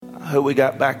Who we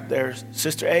got back there?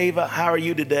 Sister Ava, how are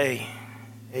you today?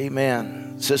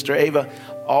 Amen. Sister Ava,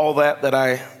 all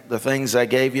the things I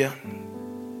gave you,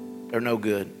 they're no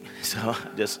good. So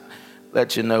just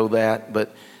let you know that.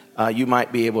 But you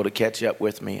might be able to catch up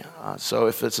with me. So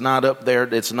if it's not up there,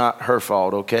 it's not her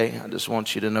fault, okay? I just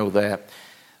want you to know that.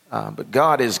 But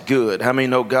God is good. How many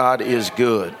know God is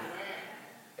good?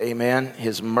 Amen.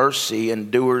 His mercy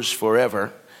endures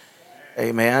forever.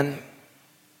 Amen.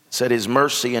 Said his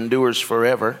mercy endures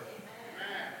forever.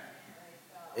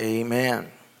 Amen.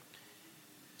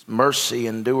 His mercy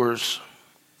endures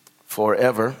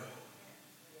forever.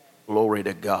 Glory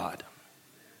to God.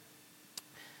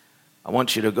 I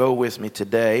want you to go with me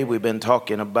today. We've been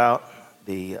talking about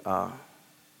the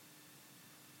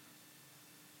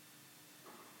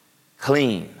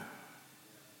clean.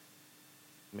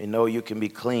 We know you can be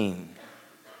clean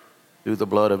through the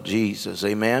blood of Jesus.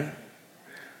 Amen.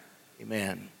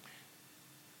 Amen.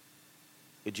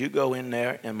 Could you go in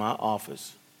there in my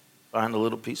office, find a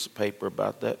little piece of paper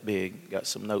about that big, got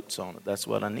some notes on it. That's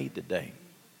what I need today.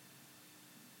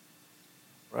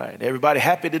 Right. Everybody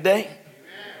happy today?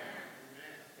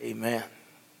 Amen. Amen.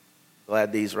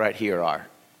 Glad these right here are.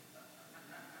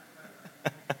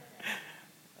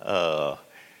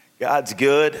 God's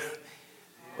good.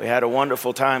 We had a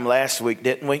wonderful time last week,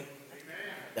 didn't we?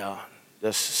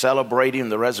 Just celebrating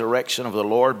the resurrection of the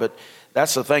Lord. But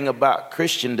that's the thing about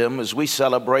Christendom, is we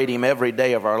celebrate him every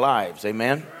day of our lives.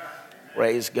 Amen?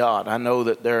 Praise God. I know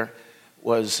that there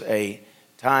was a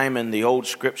time in the old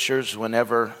scriptures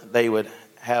whenever they would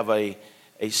have a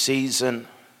season.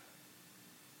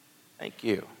 Thank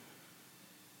you.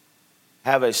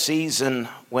 Have a season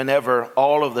whenever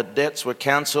all of the debts were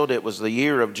canceled. It was the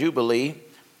year of Jubilee.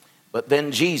 But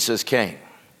then Jesus came.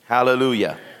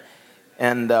 Hallelujah.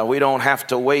 And we don't have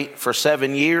to wait for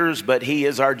 7 years, but he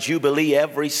is our Jubilee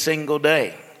every single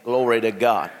day. Glory to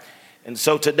God. And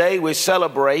so today we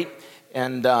celebrate,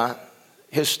 and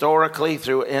historically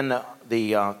in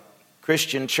the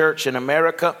Christian church in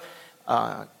America,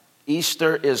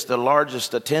 Easter is the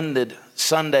largest attended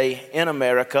Sunday in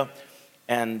America,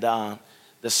 and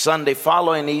the Sunday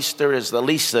following Easter is the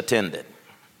least attended.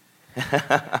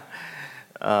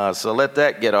 So let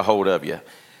that get a hold of you.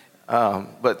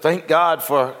 But thank God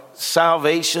for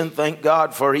salvation. Thank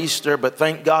God for Easter. But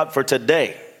thank God for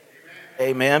today.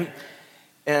 Amen.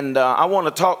 And I want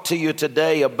to talk to you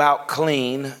today about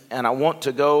clean. And I want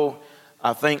to go,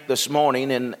 I think, this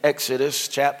morning in Exodus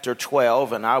chapter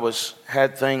 12. And I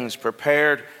had things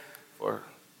prepared for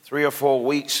 3 or 4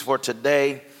 weeks for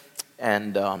today.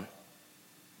 And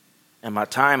my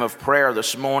time of prayer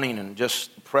this morning and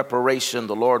just preparation,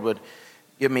 the Lord would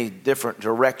give me different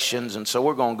directions. And so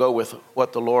we're going to go with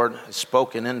what the Lord has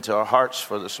spoken into our hearts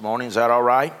for this morning. Is that all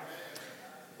right?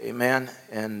 Amen.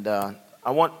 And I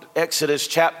want Exodus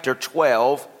chapter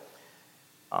 12.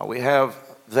 We have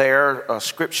there a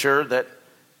scripture that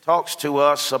talks to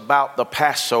us about the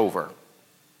Passover.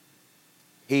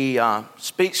 He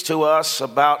speaks to us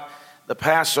about the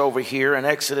Passover here in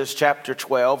Exodus chapter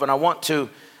 12. And I want to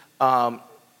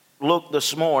look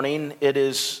this morning. It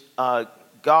is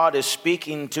God is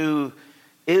speaking to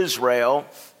Israel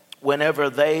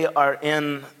whenever they are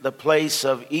in the place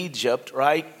of Egypt,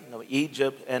 right?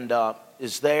 Egypt and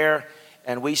is there,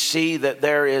 and we see that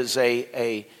there is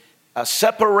a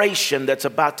separation that's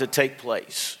about to take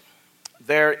place.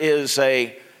 There is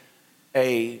a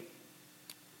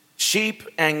sheep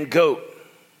and goat,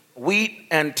 wheat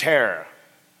and tare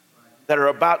that are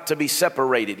about to be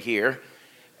separated here.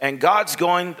 And God's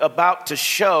about to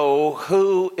show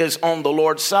who is on the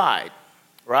Lord's side,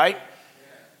 right?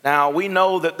 Now, we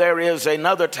know that there is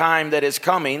another time that is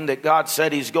coming that God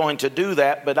said he's going to do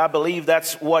that, but I believe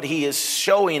that's what he is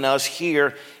showing us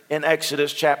here in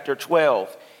Exodus chapter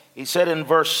 12. He said in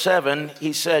verse 7,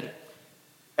 he said,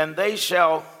 "And they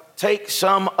shall take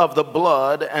some of the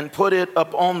blood and put it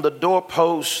upon the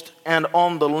doorpost and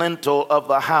on the lintel of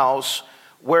the house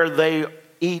where they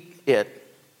eat it.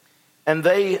 And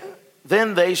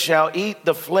then they shall eat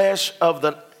the flesh of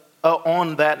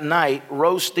on that night,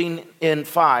 roasting in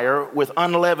fire with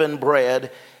unleavened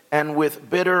bread, and with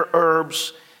bitter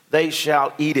herbs they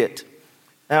shall eat it."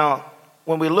 Now,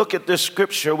 when we look at this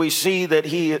scripture, we see that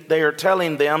they are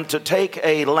telling them to take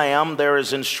a lamb. There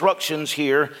is instructions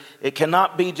here. It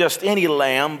cannot be just any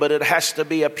lamb, but it has to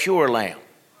be a pure lamb.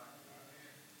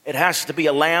 It has to be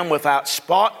a lamb without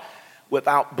spot,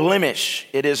 without blemish.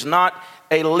 It is not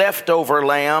a leftover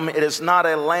lamb. It is not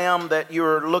a lamb that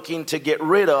you're looking to get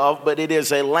rid of, but it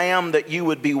is a lamb that you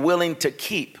would be willing to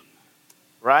keep,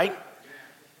 right?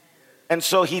 And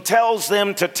so he tells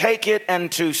them to take it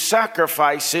and to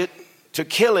sacrifice it, to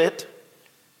kill it,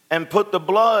 and put the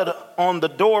blood on the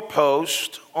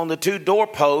doorpost, on the two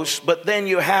doorposts, but then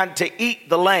you had to eat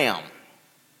the lamb,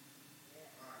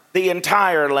 the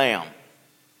entire lamb.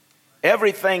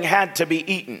 Everything had to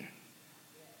be eaten.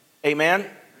 Amen.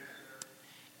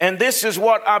 And this is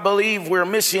what I believe we're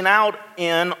missing out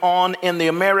in the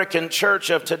American church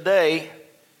of today.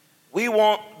 We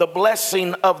want the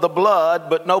blessing of the blood,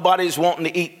 but nobody's wanting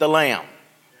to eat the lamb.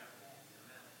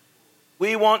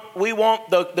 We want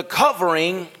the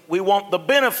covering, we want the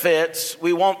benefits,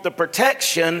 we want the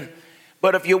protection.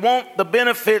 But if you want the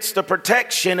benefits, the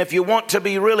protection, if you want to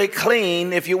be really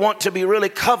clean, if you want to be really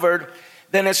covered,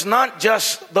 then it's not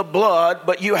just the blood,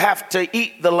 but you have to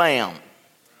eat the lamb.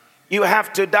 You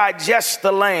have to digest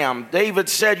the lamb. David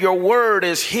said, your word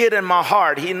is hid in my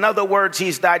heart. In other words,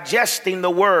 he's digesting the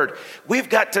word. We've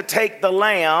got to take the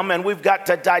lamb and we've got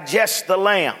to digest the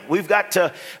lamb. We've got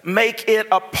to make it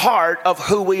a part of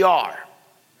who we are.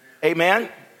 Amen.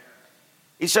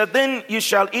 He said, then you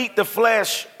shall eat the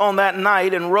flesh on that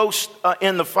night and roast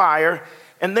in the fire.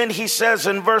 And then he says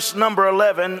in verse number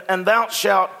 11, and thou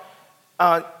shalt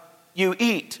you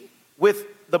eat with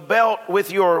the belt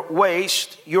with your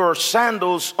waist, your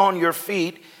sandals on your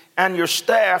feet, and your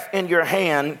staff in your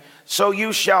hand. So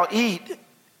you shall eat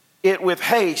it with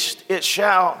haste. It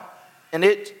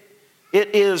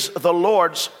is the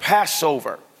Lord's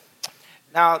Passover.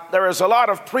 Now, there is a lot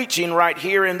of preaching right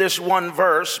here in this one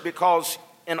verse, because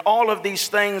in all of these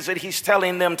things that he's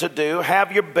telling them to do,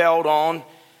 have your belt on,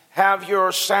 have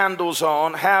your sandals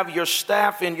on, have your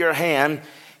staff in your hand.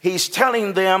 He's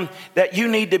telling them that you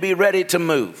need to be ready to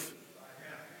move.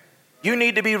 You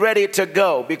need to be ready to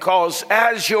go, because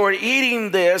as you're eating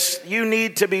this, you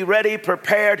need to be ready,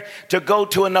 prepared to go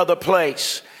to another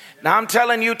place. Now, I'm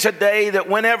telling you today that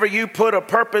whenever you put a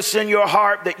purpose in your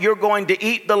heart that you're going to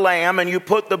eat the lamb and you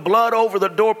put the blood over the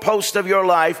doorpost of your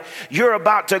life, you're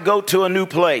about to go to a new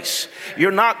place. You're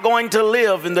not going to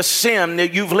live in the sin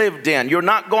that you've lived in. You're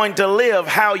not going to live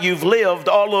how you've lived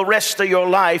all the rest of your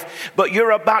life, but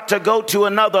you're about to go to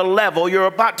another level. You're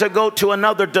about to go to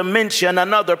another dimension,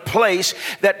 another place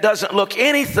that doesn't look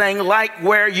anything like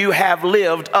where you have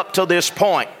lived up to this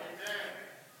point.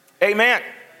 Amen.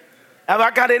 Have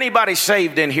I got anybody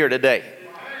saved in here today?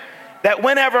 That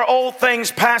whenever old things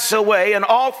pass away and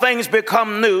all things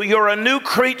become new, you're a new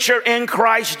creature in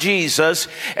Christ Jesus.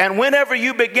 And whenever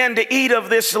you begin to eat of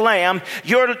this lamb,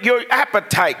 your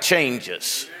appetite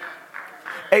changes.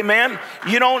 Amen.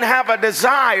 You don't have a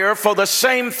desire for the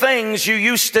same things you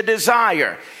used to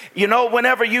desire. You know,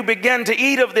 whenever you begin to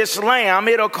eat of this lamb,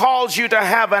 it'll cause you to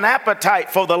have an appetite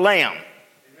for the lamb.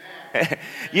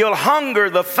 You'll hunger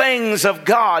the things of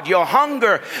God. You'll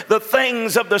hunger the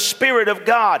things of the Spirit of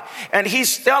God. And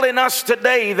he's telling us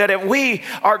today that if we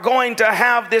are going to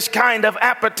have this kind of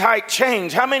appetite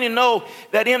change, how many know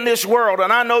that in this world,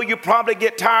 and I know you probably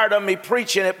get tired of me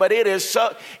preaching it, but it is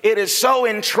so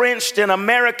entrenched in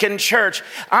American church.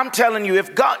 I'm telling you,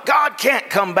 if God can't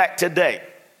come back today,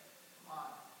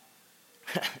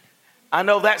 I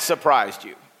know that surprised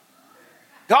you.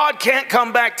 God can't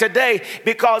come back today,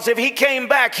 because if he came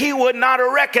back, he would not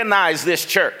have recognized this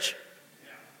church.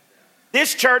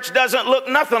 This church doesn't look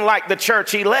nothing like the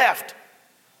church he left.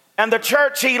 And the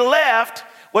church he left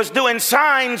was doing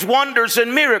signs, wonders,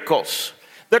 and miracles.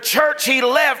 The church he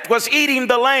left was eating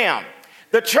the lamb.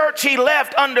 The church he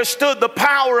left understood the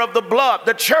power of the blood.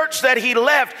 The church that he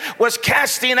left was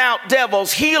casting out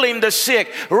devils, healing the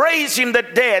sick, raising the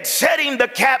dead, setting the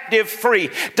captive free,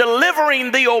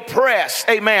 delivering the oppressed.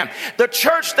 Amen. The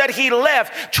church that he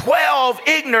left, 12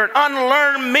 ignorant,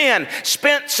 unlearned men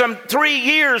spent some 3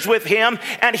 years with him,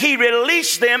 and he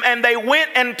released them, and they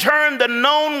went and turned the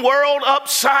known world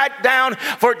upside down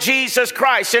for Jesus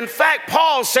Christ. In fact,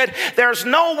 Paul said, there's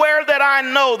nowhere that I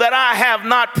know that I have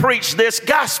not preached this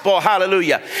gospel.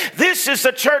 Hallelujah. This is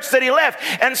the church that he left.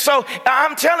 And so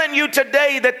I'm telling you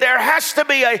today that there has to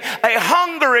be a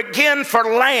hunger again for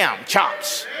lamb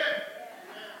chops.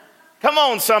 Come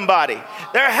on, somebody.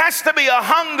 There has to be a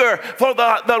hunger for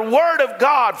the word of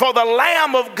God, for the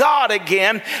Lamb of God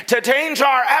again, to change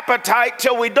our appetite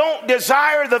till we don't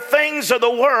desire the things of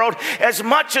the world as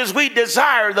much as we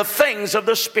desire the things of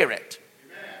the Spirit.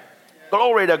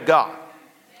 Glory to God.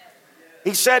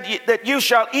 He said that you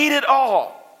shall eat it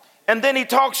all. And then he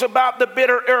talks about the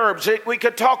bitter herbs. We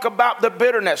could talk about the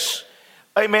bitterness,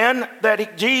 amen,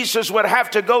 that Jesus would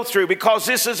have to go through, because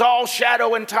this is all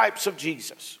shadow and types of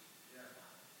Jesus.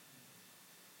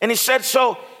 And he said,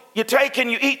 so you take and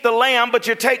you eat the lamb, but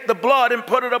you take the blood and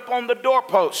put it up on the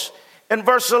doorpost. In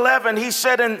verse 11, he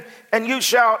said, and you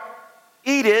shall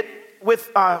eat it with,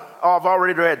 I've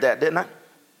already read that, didn't I?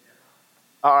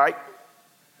 All right,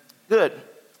 good.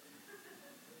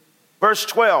 Verse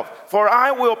 12, for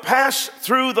I will pass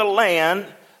through the land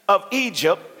of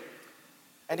Egypt.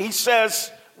 And he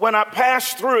says, when I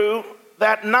pass through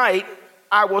that night,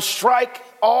 I will strike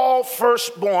all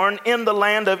firstborn in the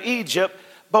land of Egypt,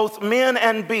 both men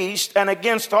and beasts, and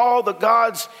against all the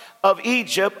gods of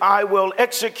Egypt I will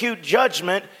execute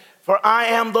judgment, for I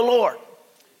am the Lord.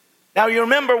 Now you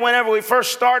remember whenever we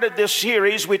first started this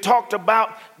series, we talked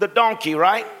about the donkey,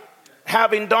 right?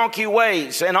 Having donkey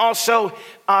ways, and also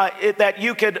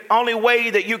only way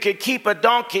that you could keep a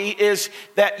donkey is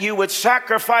that you would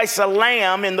sacrifice a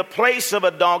lamb in the place of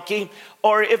a donkey,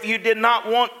 or if you did not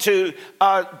want to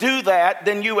do that,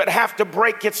 then you would have to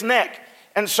break its neck.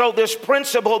 And so this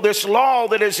principle, this law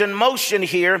that is in motion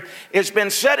here has been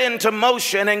set into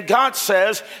motion, and God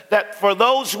says that for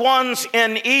those ones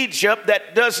in Egypt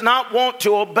that does not want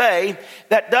to obey,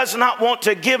 that does not want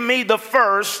to give me the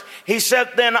first, he said,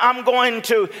 then I'm going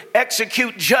to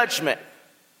execute judgment.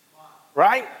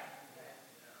 Right?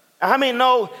 How many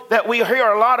know that we hear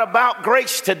a lot about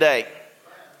grace today?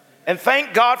 And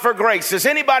thank God for grace. Is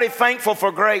anybody thankful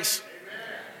for grace?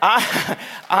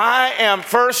 I am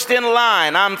first in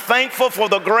line. I'm thankful for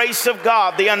the grace of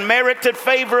God, the unmerited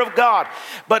favor of God.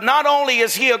 But not only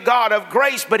is he a God of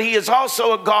grace, but he is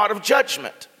also a God of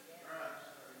judgment.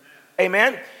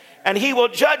 Amen. And he will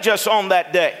judge us on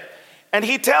that day. And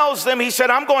he tells them, he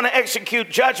said, I'm going to execute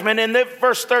judgment. And then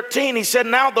verse 13, he said,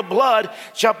 now the blood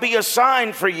shall be a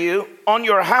sign for you on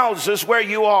your houses where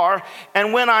you are.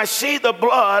 And when I see the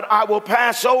blood, I will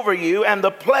pass over you, and the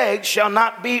plague shall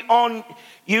not be on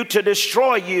you to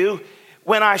destroy you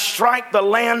when I strike the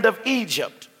land of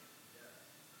Egypt.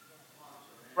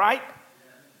 Right?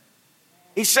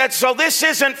 He said, so this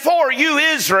isn't for you,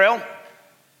 Israel.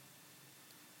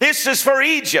 This is for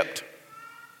Egypt.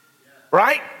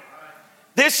 Right?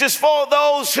 This is for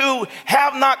those who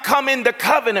have not come into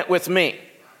covenant with me.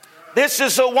 This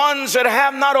is the ones that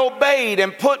have not obeyed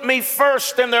and put me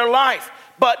first in their life.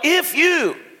 But if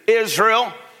you,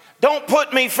 Israel, don't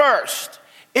put me first,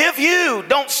 if you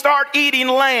don't start eating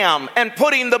lamb and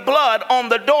putting the blood on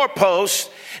the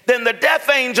doorpost, then the death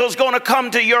angel is going to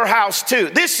come to your house too.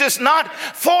 This is not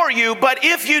for you, but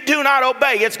if you do not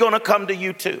obey, it's going to come to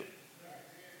you too.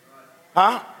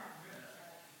 Huh?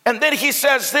 And then he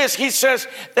says this, he says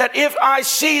that if I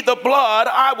see the blood,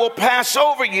 I will pass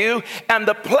over you, and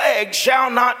the plague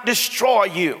shall not destroy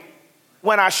you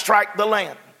when I strike the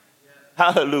land.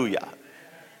 Hallelujah.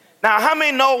 Now, how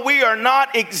many know we are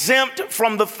not exempt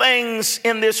from the things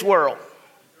in this world?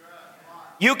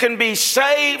 You can be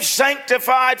saved,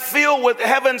 sanctified, filled with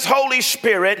heaven's Holy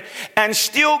Spirit, and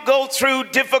still go through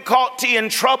difficulty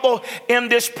and trouble in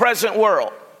this present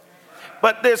world.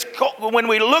 But when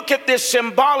we look at this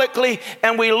symbolically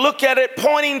and we look at it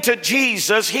pointing to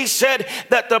Jesus, he said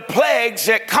that the plagues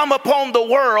that come upon the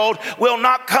world will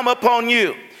not come upon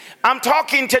you. I'm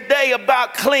talking today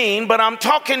about clean, but I'm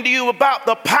talking to you about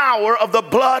the power of the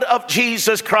blood of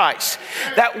Jesus Christ.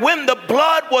 That when the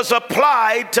blood was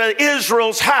applied to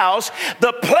Israel's house,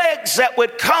 the plagues that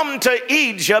would come to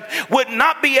Egypt would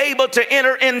not be able to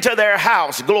enter into their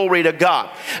house. Glory to God.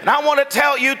 And I want to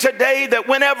tell you today that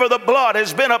whenever the blood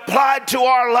has been applied to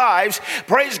our lives,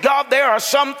 praise God, there are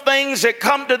some things that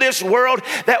come to this world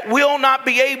that will not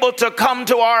be able to come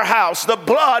to our house. The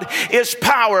blood is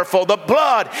powerful. The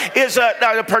blood is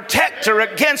a protector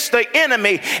against the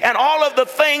enemy and all of the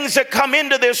things that come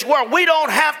into this world. We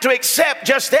don't have to accept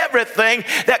just everything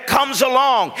that comes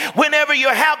along. Whenever you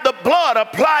have the blood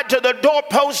applied to the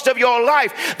doorpost of your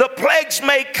life, the plagues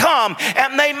may come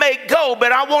and they may go,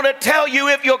 but I want to tell you,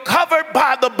 if you're covered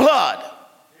by the blood,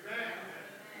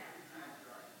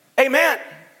 amen.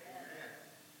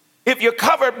 If you're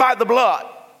covered by the blood,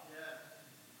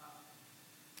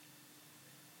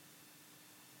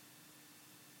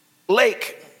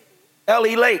 Lake,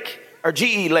 L.E. Lake, or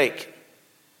G.E. Lake,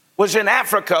 was in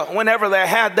Africa whenever they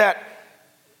had that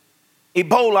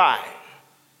Ebola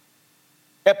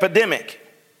epidemic.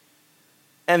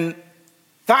 And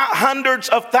hundreds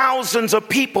of thousands of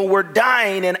people were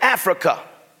dying in Africa.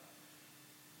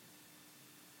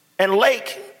 And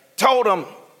Lake told them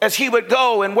as he would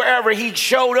go and wherever he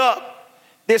showed up,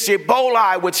 this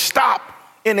Ebola would stop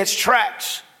in its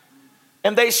tracks.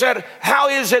 And they said, how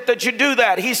is it that you do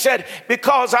that? He said,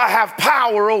 because I have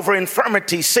power over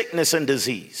infirmity, sickness, and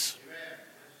disease.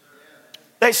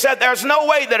 They said, there's no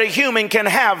way that a human can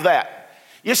have that.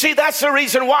 You see, that's the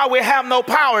reason why we have no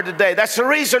power today. That's the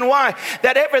reason why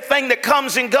that everything that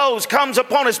comes and goes comes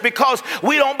upon us, because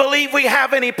we don't believe we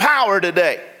have any power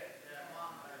today.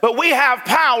 But we have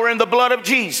power in the blood of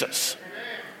Jesus.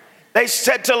 They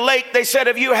said to Lake, they said,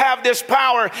 if you have this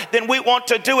power, then we want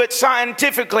to do it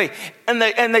scientifically. And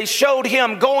they showed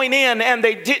him going in, and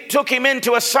they took him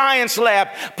into a science lab,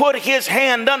 put his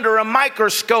hand under a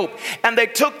microscope, and they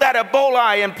took that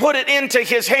Ebola and put it into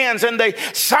his hands. And the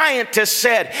scientists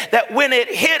said that when it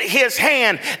hit his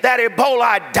hand, that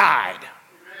Ebola died.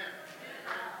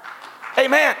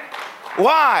 Amen.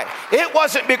 Why? It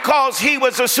wasn't because he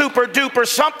was a super duper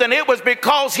something. It was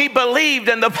because he believed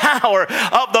in the power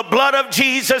of the blood of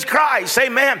Jesus Christ.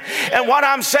 Amen. And what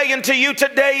I'm saying to you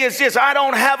today is this: I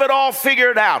don't have it all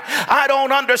figured out. I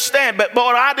don't understand. But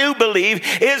what I do believe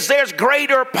is there's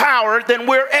greater power than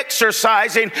we're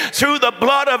exercising through the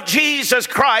blood of Jesus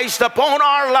Christ upon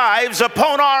our lives,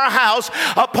 upon our house,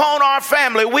 upon our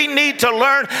family. We need to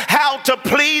learn how to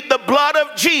plead the blood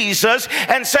of Jesus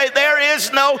and say, there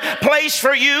is no place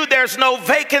for you. There's no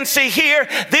vacancy here.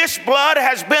 This blood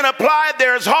has been applied.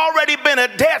 There's already been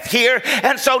a death here.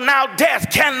 And so now death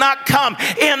cannot come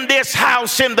in this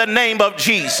house in the name of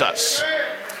Jesus.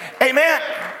 Amen.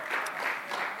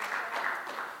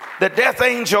 The death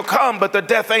angel come, but the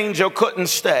death angel couldn't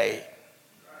stay.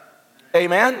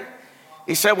 Amen.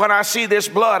 He said, when I see this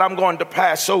blood, I'm going to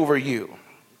pass over you.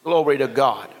 Glory to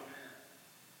God.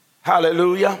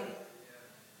 Hallelujah.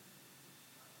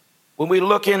 When we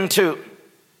look into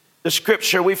the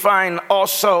scripture, we find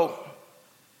also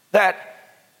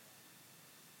that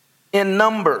in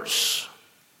Numbers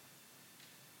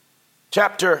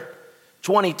chapter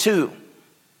 22,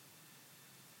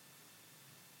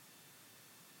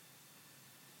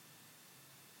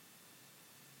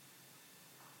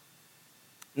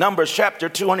 Numbers chapter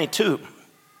 22.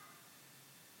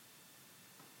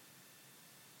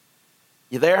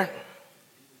 You there?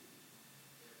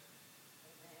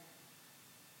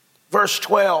 Verse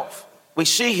 12, we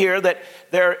see here that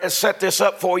there, set this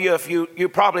up for you. If you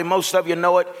probably, most of you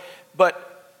know it,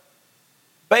 but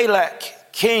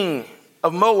Balak, king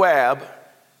of Moab,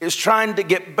 is trying to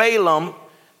get Balaam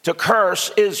to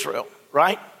curse Israel,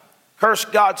 right? Curse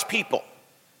God's people.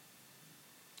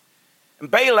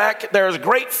 And Balak, there's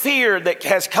great fear that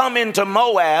has come into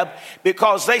Moab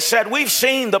because they said, we've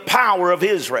seen the power of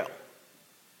Israel.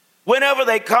 Whenever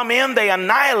they come in, they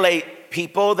annihilate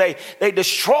people, they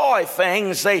destroy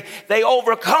things, they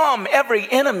overcome every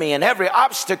enemy and every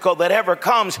obstacle that ever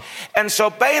comes. And so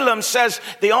Balaam says,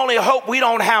 the only hope, we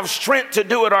don't have strength to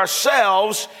do it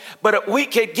ourselves, but if we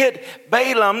could get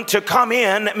Balaam to come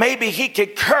in, maybe he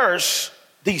could curse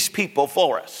these people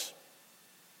for us.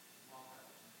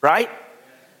 Right?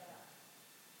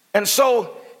 And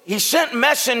so he sent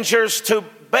messengers to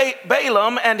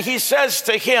Balaam, and he says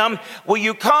to him, will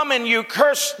you come and you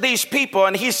curse these people?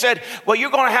 And he said, well, you're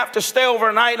going to have to stay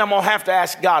overnight, and I'm going to have to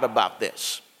ask God about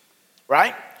this.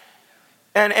 Right?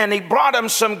 And he brought him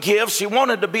some gifts. He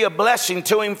wanted to be a blessing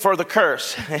to him for the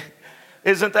curse.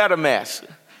 Isn't that a mess?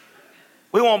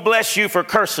 We won't bless you for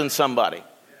cursing somebody.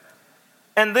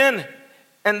 And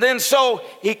then so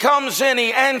he comes in,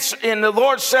 he answers, and the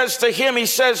Lord says to him, he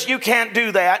says, you can't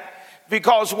do that.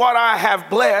 Because what I have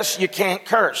blessed, you can't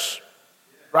curse.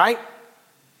 Right?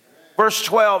 Verse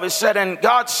 12, it said, and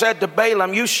God said to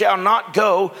Balaam, you shall not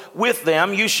go with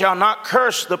them. You shall not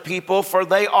curse the people, for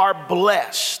they are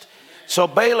blessed. So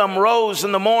Balaam rose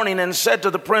in the morning and said to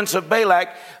the prince of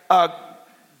Balak,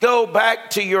 go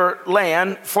back to your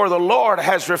land, for the Lord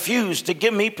has refused to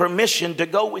give me permission to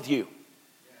go with you.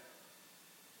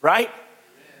 Right?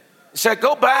 He said,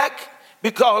 go back,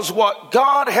 because what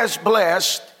God has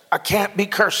blessed, I can't be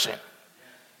cursing.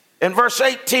 In verse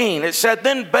 18, it said,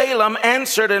 then Balaam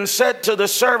answered and said to the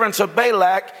servants of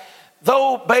Balak,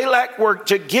 though Balak were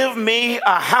to give me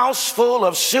a house full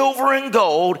of silver and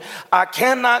gold, I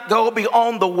cannot go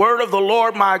beyond the word of the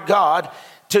Lord my God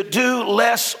to do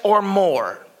less or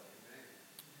more.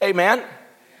 Amen.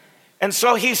 And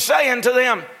so he's saying to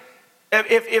them,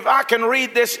 if I can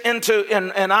read this into,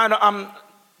 and I'm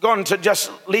going to just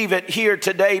leave it here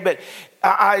today, but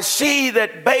I see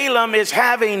that Balaam is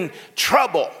having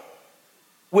trouble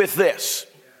with this.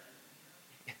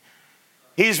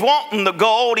 He's wanting the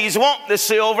gold, he's wanting the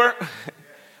silver,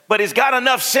 but he's got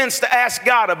enough sense to ask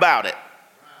God about it.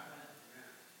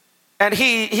 And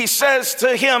he says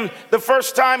to him the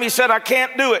first time, he said, I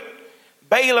can't do it.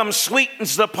 Balaam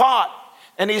sweetens the pot.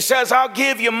 And he says, I'll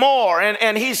give you more.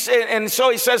 And so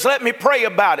he says, let me pray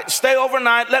about it. Stay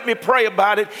overnight. Let me pray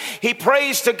about it. He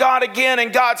prays to God again.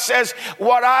 And God says,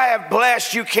 what I have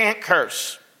blessed, you can't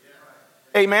curse.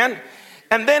 Amen.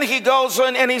 And then he goes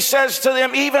in and he says to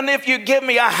them, even if you give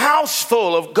me a house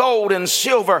full of gold and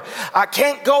silver, I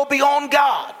can't go beyond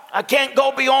God. I can't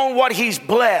go beyond what he's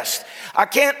blessed. I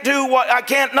can't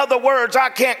in other words, I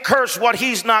can't curse what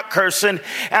he's not cursing,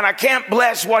 and I can't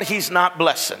bless what he's not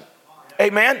blessing.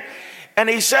 Amen. And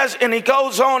he says, and he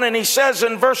goes on and he says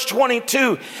in verse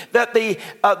 22 that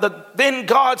then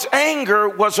God's anger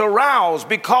was aroused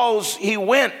because he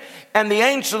went and the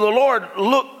angel of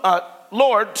the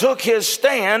Lord took his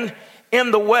stand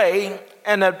in the way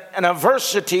and an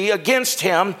adversity against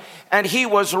him, and he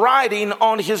was riding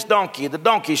on his donkey. The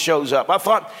donkey shows up. I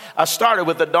thought I started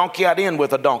with a donkey, I'd end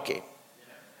with a donkey.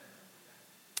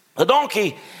 The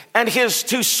donkey and his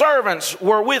 2 servants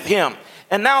were with him.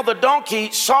 And now the donkey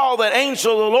saw that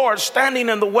angel of the Lord standing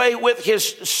in the way with his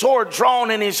sword drawn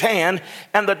in his hand.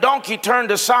 And the donkey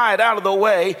turned aside out of the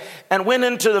way and went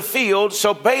into the field.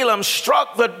 So Balaam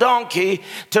struck the donkey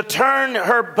to turn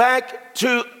her back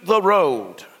to the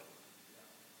road.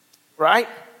 Right?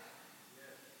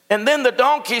 And then the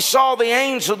donkey saw the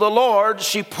angel of the Lord.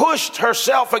 She pushed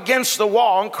herself against the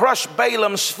wall and crushed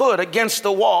Balaam's foot against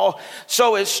the wall.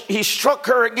 So he struck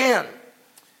her again.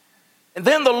 And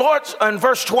then the Lord, in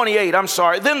verse 28,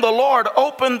 then the Lord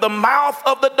opened the mouth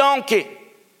of the donkey.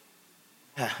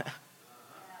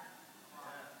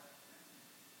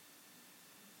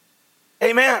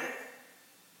 Amen.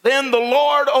 Then the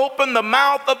Lord opened the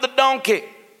mouth of the donkey.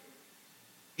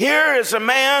 Here is a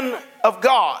man of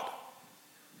God.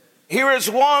 Here is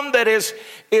one that is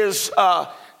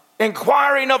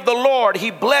inquiring of the Lord. He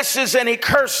blesses and he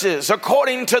curses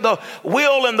according to the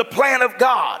will and the plan of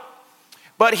God.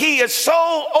 But he is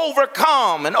so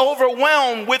overcome and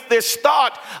overwhelmed with this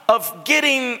thought of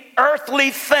getting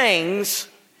earthly things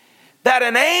that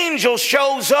an angel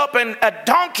shows up and a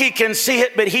donkey can see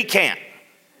it, but he can't.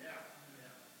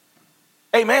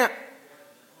 Amen.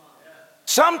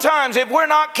 Sometimes if we're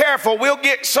not careful, we'll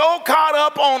get so caught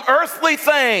up on earthly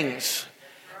things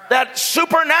that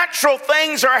supernatural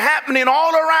things are happening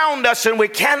all around us and we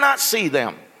cannot see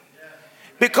them.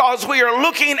 Because we are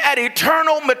looking at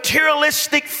eternal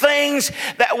materialistic things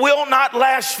that will not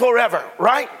last forever,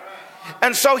 right?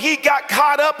 And so he got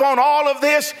caught up on all of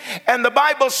this, and the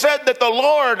Bible said that the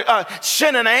Lord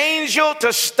sent an angel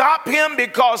to stop him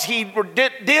because he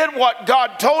did what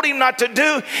God told him not to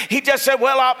do. He just said,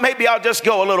 well, maybe I'll just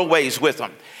go a little ways with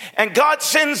him. And God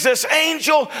sends this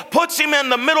angel, puts him in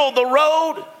the middle of the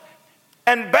road.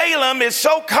 And Balaam is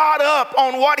so caught up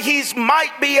on what he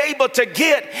might be able to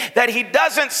get that he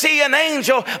doesn't see an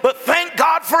angel, but thank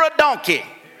God for a donkey.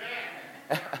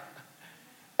 Amen.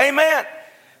 Amen.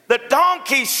 The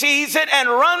donkey sees it and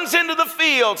runs into the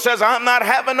field, says, I'm not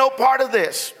having no part of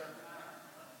this.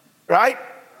 Right?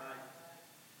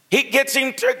 He gets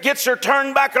her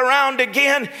turned back around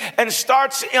again and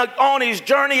starts on his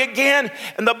journey again.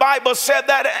 And the Bible said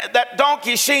that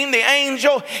donkey seen the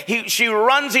angel. She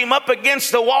runs him up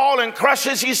against the wall and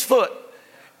crushes his foot.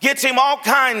 Gets him all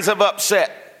kinds of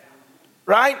upset.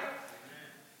 Right?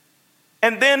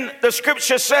 And then the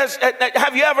scripture says,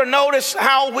 have you ever noticed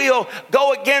how we'll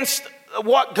go against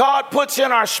what God puts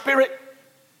in our spirit?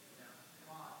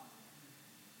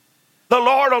 The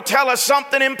Lord will tell us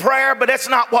something in prayer, but that's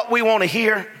not what we want to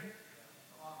hear.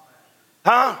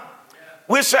 Huh?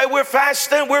 We say we're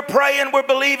fasting, we're praying, we're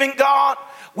believing God.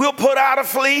 We'll put out a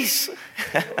fleece.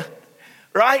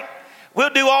 Right? We'll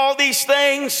do all these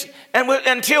things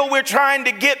until we're trying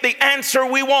to get the answer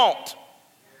we want.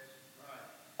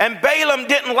 And Balaam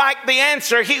didn't like the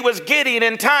answer he was getting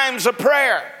in times of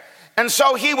prayer. And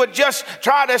so he would just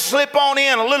try to slip on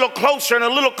in a little closer and a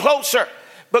little closer.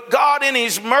 But God in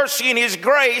his mercy and his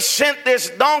grace sent this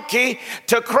donkey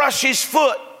to crush his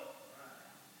foot.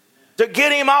 To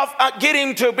get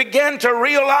him to begin to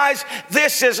realize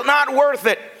this is not worth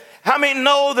it. How many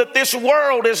know that this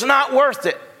world is not worth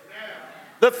it?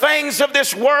 The things of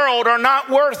this world are not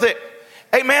worth it.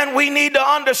 Amen. We need to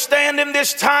understand in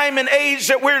this time and age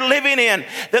that we're living in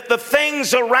that the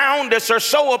things around us are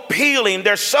so appealing.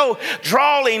 They're so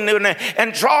drawing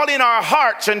and drawing our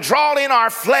hearts and drawing our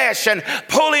flesh and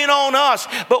pulling on us.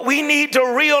 But we need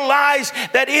to realize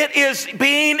that it is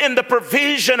being in the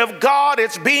provision of God.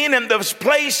 It's being in the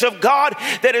place of God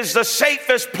that is the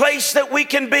safest place that we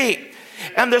can be.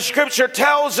 And the scripture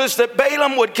tells us that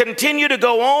Balaam would continue to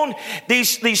go on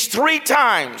these 3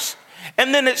 times.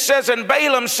 And then it says, and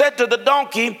Balaam said to the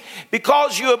donkey,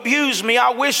 because you abused me,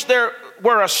 I wish there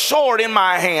were a sword in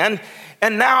my hand,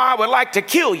 and now I would like to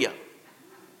kill you.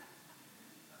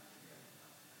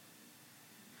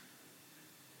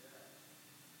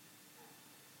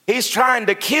 He's trying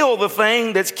to kill the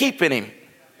thing that's keeping him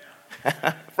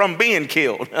from being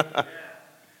killed.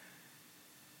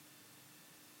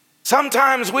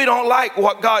 Sometimes we don't like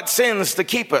what God sends to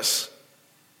keep us.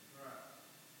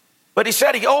 But he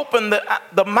said he opened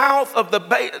the mouth of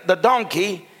the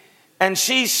donkey, and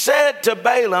she said to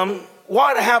Balaam,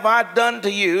 what have I done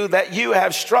to you that you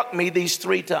have struck me these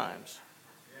 3 times?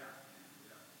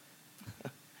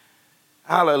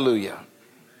 Hallelujah.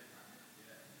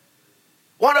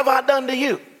 What have I done to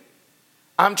you?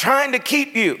 I'm trying to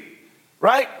keep you,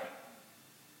 right?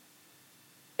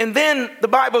 And then the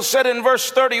Bible said in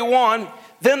verse 31,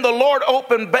 then the Lord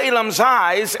opened Balaam's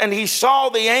eyes, and he saw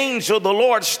the angel of the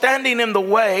Lord standing in the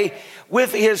way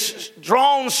with his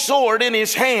drawn sword in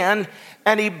his hand,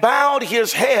 and he bowed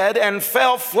his head and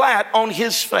fell flat on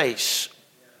his face.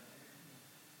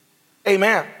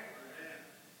 Amen.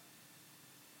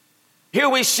 Here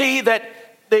we see that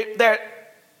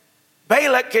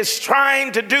Balak is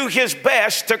trying to do his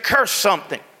best to curse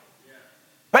something.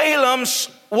 Balaam's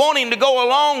wanting to go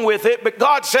along with it, but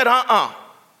God said,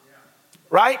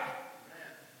 right?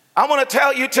 I want to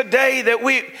tell you today that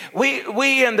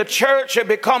we in the church have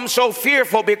become so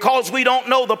fearful because we don't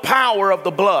know the power of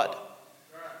the blood.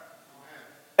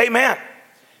 Amen.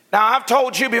 Now, I've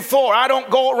told you before, I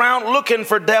don't go around looking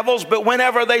for devils, but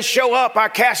whenever they show up, I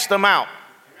cast them out.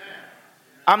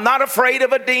 I'm not afraid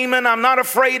of a demon. I'm not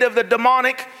afraid of the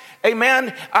demonic.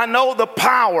 Amen. I know the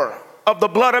power of the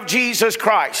blood of Jesus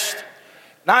Christ.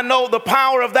 And I know the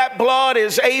power of that blood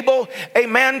is able,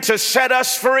 amen, to set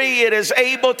us free. It is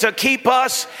able to keep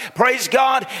us, praise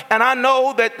God. And I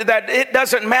know that it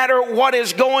doesn't matter what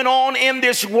is going on in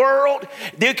this world.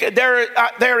 We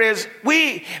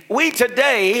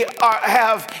today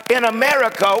have in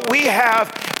America, we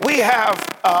have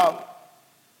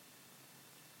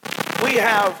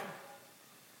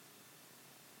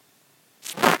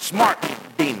smart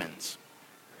demons.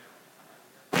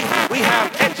 We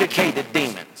have educated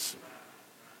demons.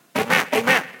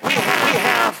 Amen. We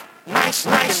have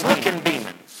nice looking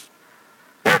demons.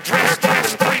 They're dressed in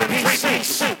three-piece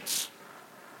suits.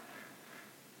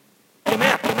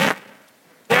 Amen.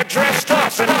 They're dressed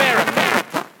up in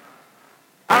America.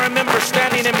 I remember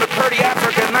standing in McCurdy,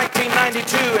 Africa in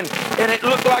 1992, and it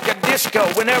looked like a disco.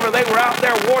 Whenever they were out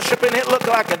there worshiping, it looked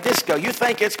like a disco. You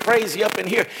think it's crazy up in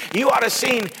here. You ought to have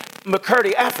seen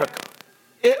McCurdy, Africa.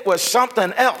 It was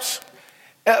something else.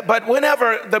 But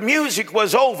whenever the music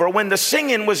was over, when the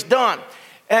singing was done,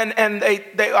 and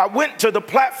I went to the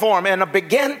platform and I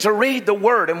began to read the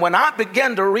word. And when I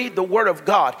began to read the word of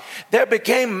God, there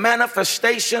became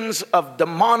manifestations of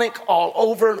demonic all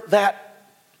over that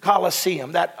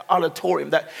Coliseum, that auditorium.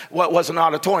 That was an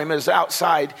auditorium, it was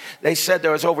outside. They said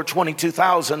there was over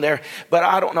 22,000 there, but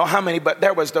I don't know how many, but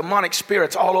there was demonic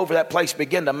spirits all over that place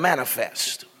begin to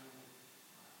manifest.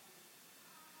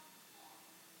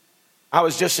 I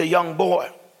was just a young boy.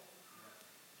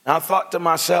 And I thought to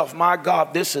myself, my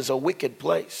God, this is a wicked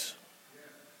place.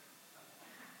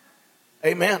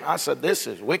 Amen. I said, this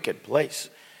is a wicked place.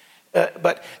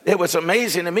 But it was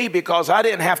amazing to me because I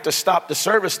didn't have to stop the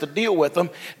service to deal with them.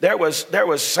 There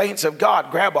was saints of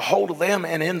God grab a hold of them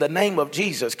and in the name of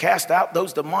Jesus cast out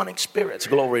those demonic spirits.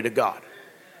 Glory to God.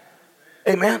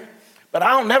 Amen. But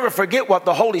I'll never forget what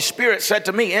the Holy Spirit said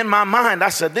to me in my mind. I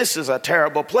said, this is a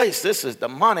terrible place. This is a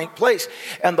demonic place.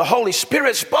 And the Holy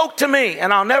Spirit spoke to me,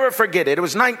 and I'll never forget it. It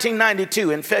was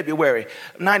 1992 in February,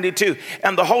 92.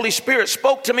 And the Holy Spirit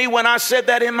spoke to me when I said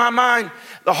that in my mind.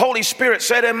 The Holy Spirit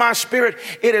said in my spirit,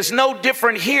 it is no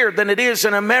different here than it is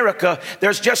in America.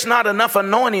 There's just not enough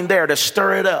anointing there to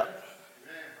stir it up.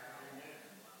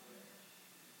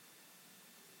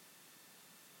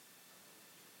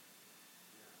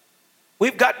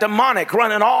 We've got demonic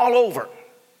running all over.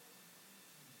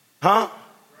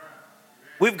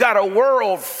 We've got a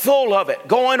world full of it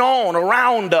going on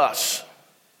around us.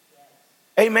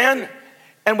 Amen.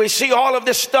 And we see all of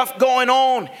this stuff going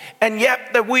on, and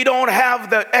yet that we don't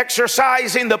have the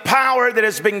exercising the power that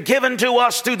has been given to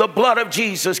us through the blood of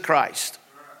Jesus Christ.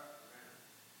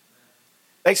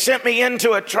 They sent me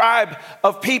into a tribe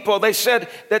of people. They said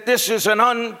that this is an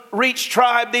unreached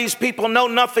tribe. These people know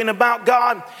nothing about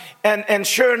God. And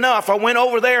sure enough, I went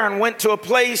over there and went to a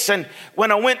place. And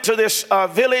when I went to this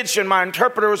village and my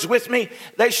interpreter was with me,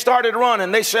 they started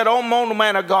running. They said, oh,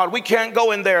 man of God, we can't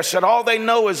go in there. I said, all they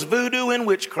know is voodoo and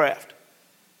witchcraft.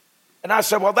 And I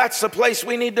said, well, that's the place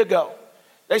we need to go.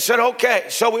 They said, okay.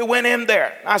 So we went in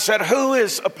there. I said, who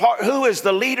is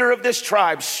the leader of this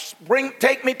tribe?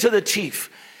 Take me to the chief.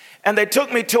 And they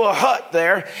took me to a hut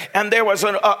there, and there was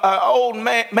an old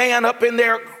man up in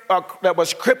there that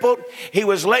was crippled. He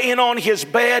was laying on his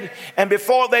bed, and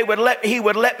before he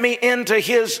would let me into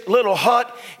his little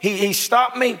hut, he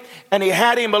stopped me, and he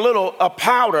had him a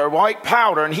powder, white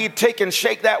powder, and he'd take and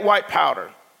shake that white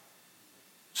powder,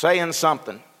 saying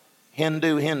something,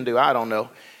 Hindu, I don't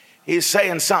know. He's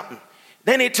saying something.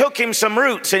 Then he took him some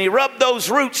roots and he rubbed those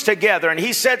roots together and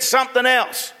he said something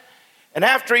else. And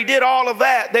after he did all of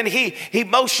that, then he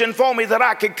motioned for me that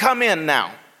I could come in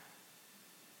now.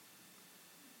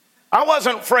 I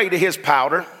wasn't afraid of his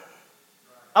powder.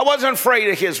 I wasn't afraid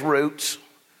of his roots.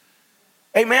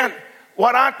 Amen.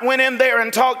 When I went in there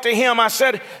and talked to him, I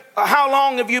said, how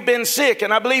long have you been sick?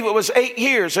 And I believe it was 8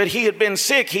 years that he had been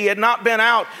sick. He had not been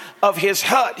out of his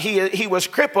hut. He was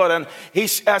crippled. And I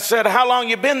said, how long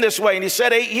you been this way? And he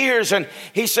said 8 years. And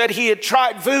he said he had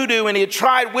tried voodoo and he had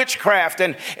tried witchcraft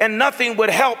and nothing would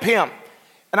help him.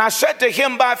 And I said to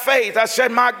him by faith, I said,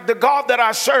 the God that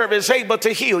I serve is able to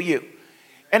heal you.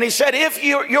 And he said, if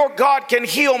your God can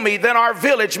heal me, then our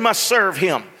village must serve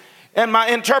him. And my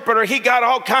interpreter, he got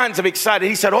all kinds of excited.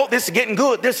 He said, oh, this is getting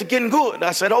good. This is getting good.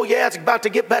 I said, oh, yeah, it's about to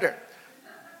get better.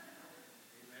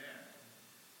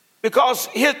 Because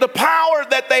the power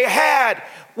that they had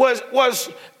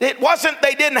it wasn't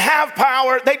they didn't have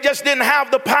power. They just didn't have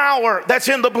the power that's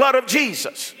in the blood of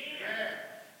Jesus.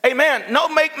 Amen.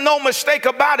 Make no mistake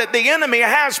about it. The enemy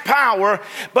has power,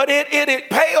 but it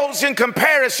pales in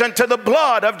comparison to the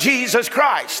blood of Jesus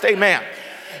Christ. Amen.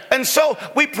 And so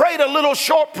we prayed a little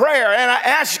short prayer and I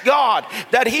asked God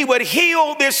that he would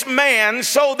heal this man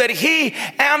so that he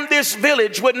and this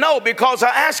village would know, because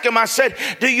I asked him, I said,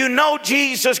 do you know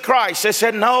Jesus Christ? They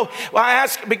said, no. Well, I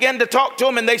began to talk to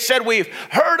him and they said, we've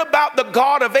heard about the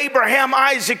God of Abraham,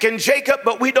 Isaac, and Jacob,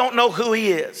 but we don't know who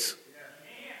he is.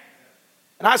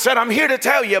 And I said, I'm here to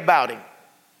tell you about him.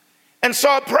 And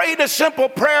so I prayed a simple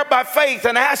prayer by faith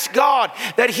and asked God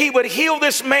that he would heal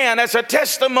this man as a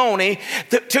testimony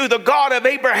to the God of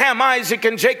Abraham, Isaac,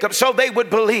 and Jacob, so they would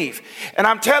believe. And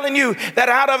I'm telling you that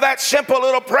out of that simple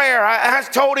little prayer, I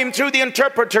told him through the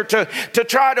interpreter to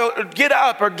try to get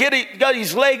up or get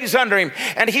his legs under him.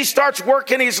 And he starts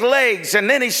working his legs, and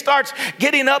then he starts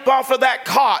getting up off of that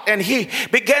cot, and he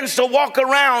begins to walk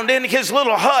around in his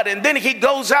little hut, and then he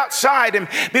goes outside, and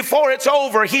before it's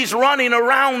over, he's running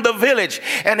around the village.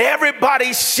 And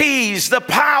everybody sees the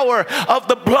power of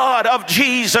the blood of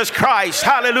Jesus Christ.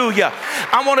 Hallelujah.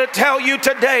 I want to tell you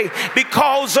today,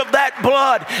 because of that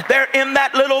blood, there in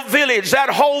that little village, that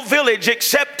whole village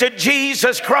accepted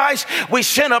Jesus Christ. We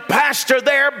sent a pastor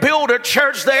there, built a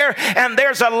church there, and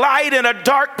there's a light in a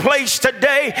dark place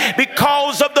today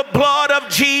because of the blood of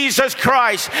Jesus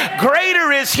Christ.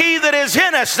 Greater is he that is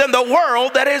in us than the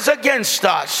world that is against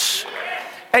us.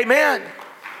 Amen.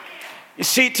 You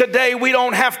see, today we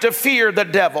don't have to fear the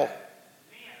devil.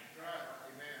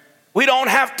 We don't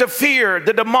have to fear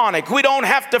the demonic. We don't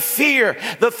have to fear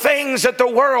the things that the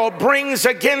world brings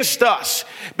against us,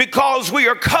 because we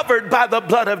are covered by the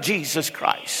blood of Jesus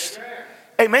Christ.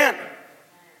 Amen.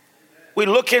 We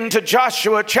look into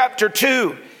Joshua chapter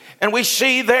 2 and we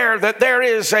see there that there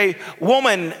is a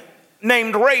woman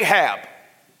named Rahab.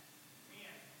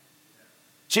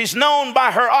 She's known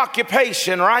by her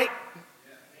occupation, right?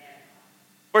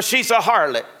 Or she's a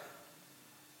harlot.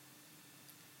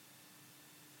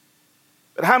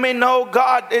 But how many know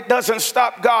God, it doesn't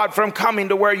stop God from coming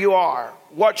to where you are.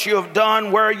 What you have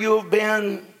done, where you have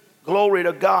been, glory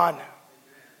to God.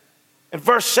 In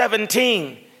verse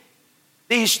 17,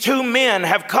 these two men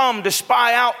have come to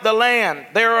spy out the land.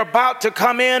 They're about to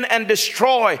come in and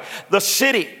destroy the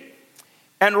city.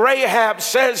 And Rahab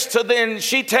says to them,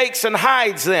 she takes and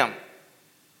hides them.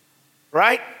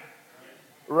 Right?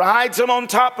 Hides them on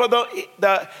top of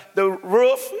the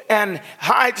roof and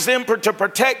hides them to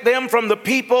protect them from the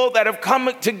people that have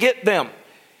come to get them.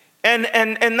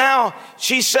 And now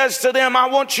she says to them, I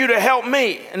want you to help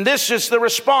me. And this is the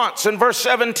response in verse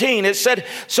 17. It said,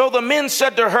 so the men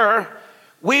said to her,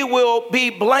 we will be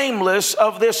blameless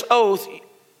of this oath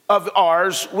of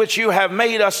ours, which you have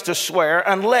made us to swear,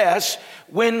 unless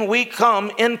when we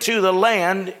come into the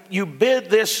land, you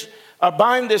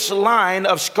bind this line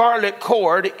of scarlet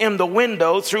cord in the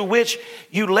window through which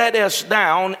you let us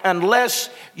down, unless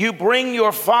you bring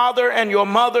your father and your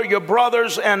mother, your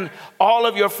brothers, and all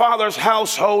of your father's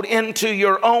household into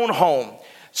your own home.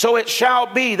 So it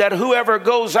shall be that whoever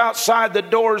goes outside the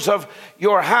doors of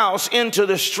your house into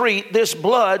the street, this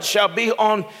blood shall be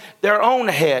on their own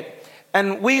head,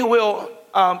 and we will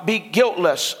be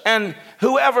guiltless. And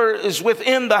whoever is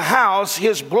within the house,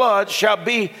 his blood shall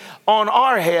be on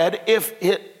our head if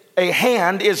a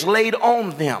hand is laid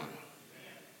on them.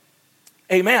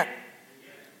 Amen.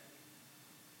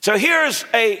 So here's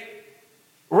a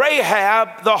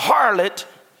Rahab, the harlot,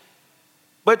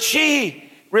 but she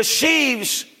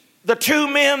receives the two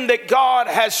men that God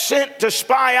has sent to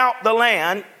spy out the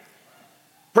land,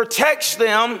 protects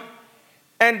them,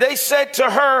 and they said to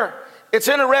her, It's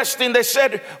interesting. They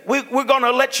said, we're going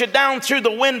to let you down through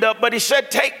the window. But he said,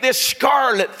 take this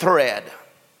scarlet thread.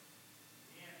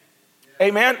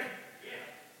 Amen.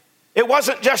 It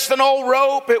wasn't just an old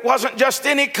rope. It wasn't just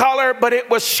any color, but it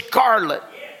was scarlet.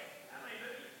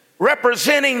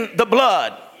 Representing the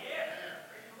blood.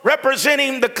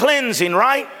 Representing the cleansing,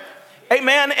 right?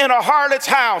 Amen. In a harlot's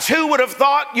house. Who would have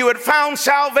thought you had found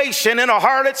salvation in a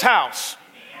harlot's house?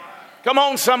 Come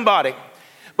on, somebody.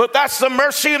 But that's the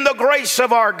mercy and the grace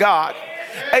of our God.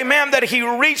 Amen. That he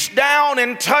reached down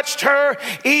and touched her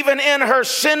even in her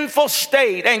sinful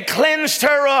state and cleansed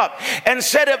her up and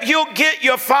said, if you'll get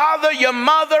your father, your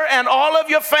mother, and all of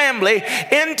your family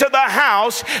into the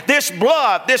house, this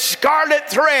blood, this scarlet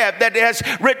thread that has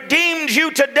redeemed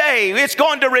you today, it's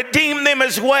going to redeem them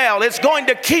as well. It's going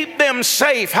to keep them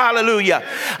safe. Hallelujah.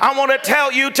 I want to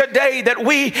tell you today that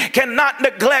we cannot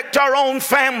neglect our own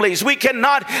families. We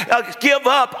cannot give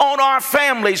up on our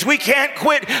families. We can't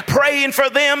quit praying for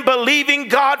them, believing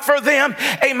God for them.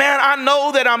 Amen. I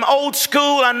know that I'm old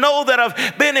school. I know that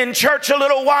I've been in church a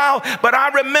little while, but I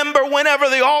remember whenever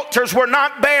the altars were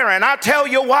not barren. I tell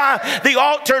you why the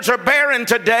altars are barren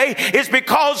today is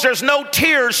because there's no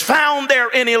tears found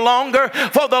there any longer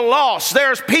for the lost.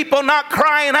 There's people not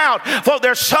crying out for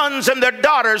their sons and their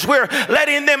daughters. We're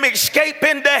letting them escape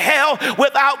into hell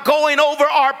without going over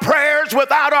our prayers,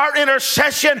 without our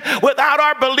intercession, without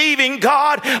our believing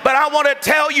God. But I want to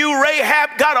tell you, Rahab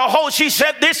got a hold. She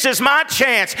said, this is my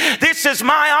chance. This is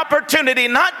my opportunity,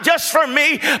 not just for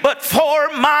me, but for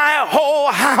my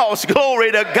whole house.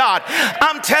 Glory to God.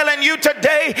 I'm telling you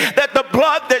today that the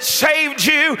blood that saved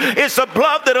you is the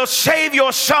blood that'll save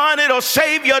your son. It'll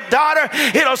save your daughter.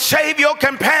 It'll save your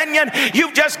companion.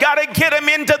 You've just got to get them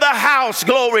into the house.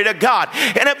 Glory to God.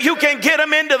 And if you can get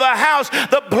them into the house,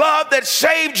 the blood that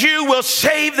saved you will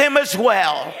save them as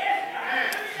well.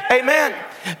 Amen.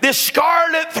 This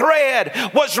scarlet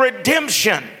thread was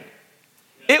redemption.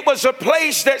 It was a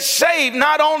place that saved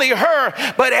not only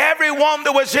her, but everyone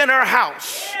that was in her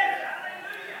house.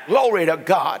 Glory to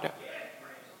God.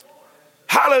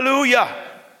 Hallelujah.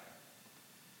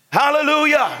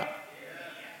 Hallelujah.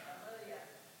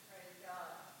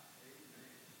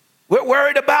 We're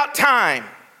worried about time.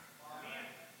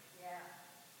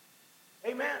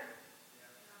 Amen.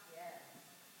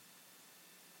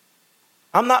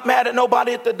 I'm not mad at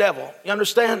nobody at the devil. You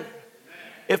understand?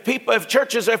 If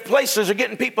churches, if places are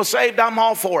getting people saved, I'm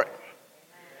all for it.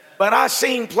 But I've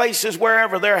seen places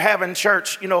wherever they're having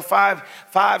church,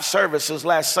 five services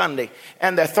last Sunday,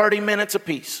 and they're 30 minutes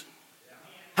apiece.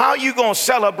 How are you going to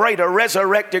celebrate a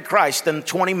resurrected Christ in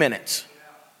 20 minutes?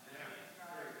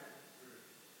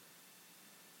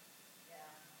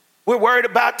 We're worried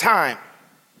about time.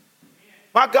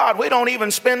 My God, we don't even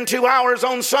spend 2 hours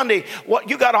on Sunday. What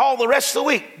you got all the rest of the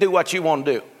week, do what you want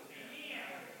to do.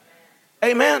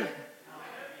 Amen.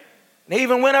 And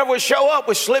even whenever we show up,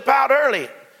 we slip out early.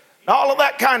 All of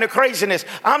that kind of craziness.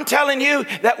 I'm telling you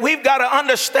that we've got to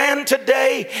understand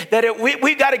today that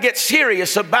we've got to get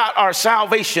serious about our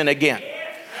salvation again.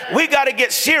 We got to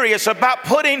get serious about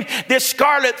putting this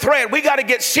scarlet thread. We got to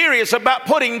get serious about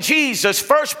putting Jesus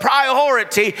first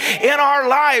priority in our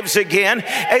lives again.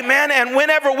 Amen. And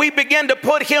whenever we begin to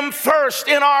put him first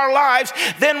in our lives,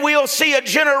 then we'll see a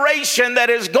generation that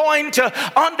is going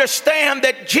to understand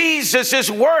that Jesus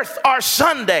is worth our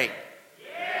Sunday.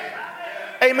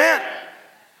 Amen.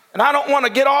 And I don't want to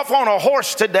get off on a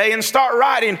horse today and start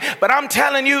riding, but I'm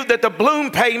telling you that the balloon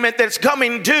payment that's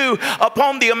coming due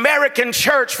upon the American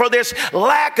church for this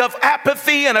lack of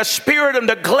apathy and a spirit of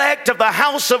neglect of the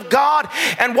house of God,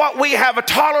 and what we have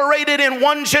tolerated in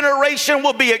one generation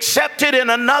will be accepted in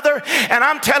another. And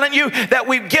I'm telling you that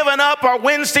we've given up our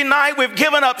Wednesday night, we've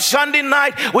given up Sunday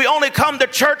night. We only come to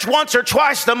church once or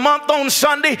twice a month on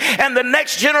Sunday, and the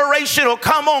next generation will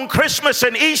come on Christmas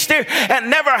and Easter and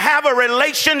never have a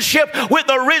relationship with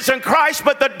the risen Christ.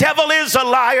 But the devil is a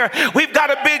liar. We've got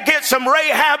to get some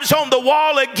Rahabs on the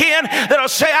wall again that'll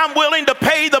say, I'm willing to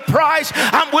pay the price.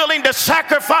 I'm willing to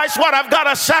sacrifice what I've got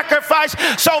to sacrifice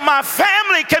so my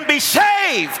family can be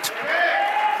saved.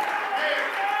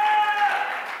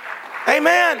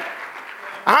 Amen.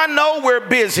 I know we're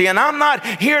busy, and I'm not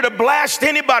here to blast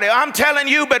anybody. I'm telling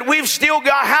you, but we've still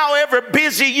got, however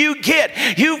busy you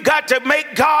get, you've got to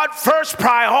make God first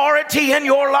priority in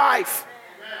your life.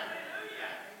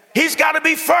 He's got to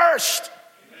be first.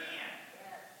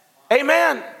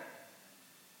 Amen.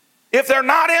 If they're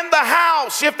not in the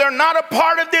house, if they're not a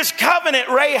part of this covenant,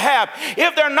 Rahab,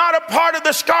 if they're not a part of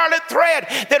the scarlet thread,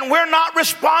 then we're not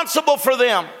responsible for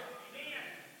them.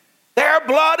 Their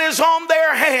blood is on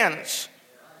their hands.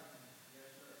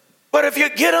 But if you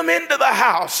get them into the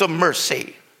house of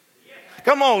mercy,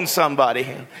 Come on, somebody.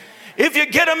 If you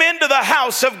get them into the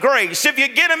house of grace, if you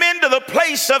get them into the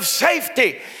place of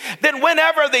safety, then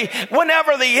whenever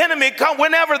the enemy come,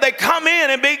 whenever they come in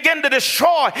and begin to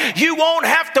destroy, you won't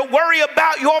have to worry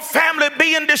about your family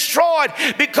being destroyed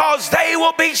because they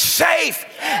will be safe.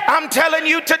 I'm telling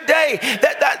you today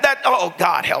that oh,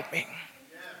 God help me.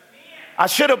 I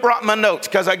should have brought my notes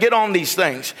because I get on these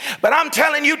things. But I'm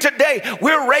telling you today,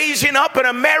 we're raising up an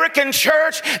American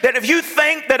church that if you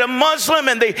think that a Muslim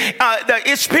and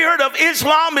the spirit of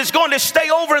Islam is going to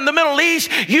stay over in the Middle East,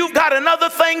 you've got another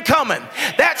thing coming.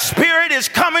 That spirit is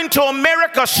coming to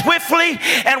America swiftly,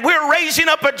 and we're raising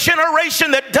up a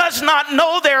generation that does not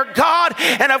know their God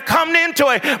and have come into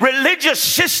a religious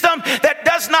system that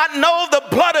does not know the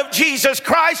blood of Jesus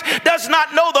Christ, does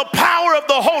not know the power of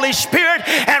the Holy Spirit,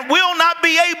 and will not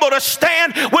be able to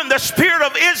stand when the spirit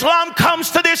of Islam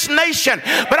comes to this nation.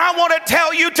 But I want to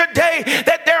tell you today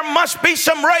that there must be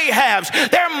some Rahabs.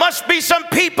 There must be some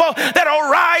people that will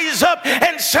rise up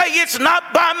and say it's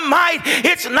not by might,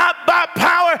 it's not by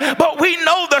power, but we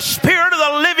know the Spirit of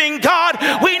the living God.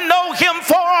 We know Him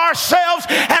for ourselves,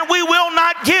 and we will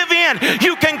not give in.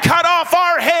 You can cut off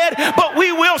our head, but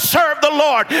we will serve the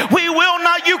Lord. We will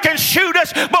not. You can shoot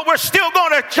us, but we're still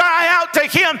going to cry out to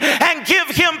Him and give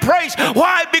Him praise.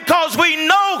 Why? Because we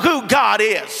know who God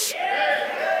is.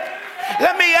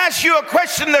 Let me ask you a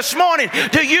question this morning.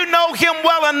 Do you know Him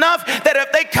well enough that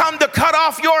if they come to cut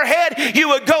off your head, you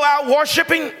would go out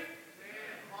worshiping?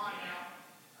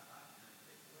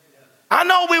 I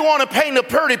know we want to paint a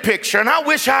pretty picture, and I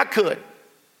wish I could.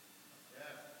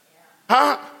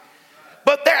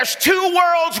 But there's two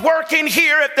worlds working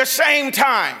here at the same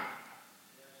time.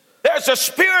 There's a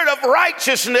spirit of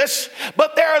righteousness,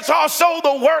 but there's also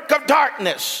the work of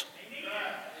darkness.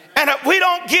 And if we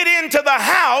don't get into the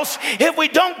house, if we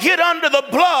don't get under the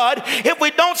blood, if we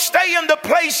don't stay in the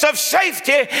place of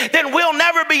safety, then we'll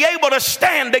never be able to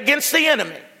stand against the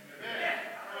enemy.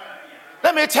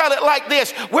 Let me tell it like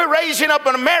this. We're raising up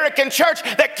an American church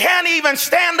that can't even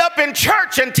stand up in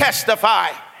church and testify.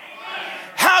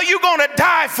 How are you going to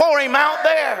die for Him out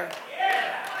there?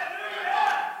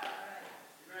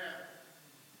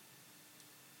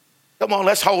 Come on,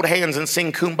 let's hold hands and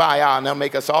sing Kumbaya, and they'll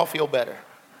make us all feel better.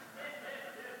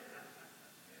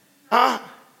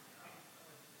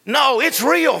 No, it's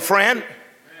real, friend.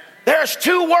 There's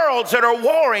two worlds that are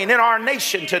warring in our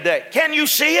nation today. Can you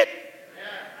see it?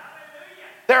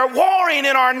 They're warring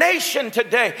in our nation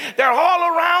today. They're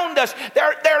all around us.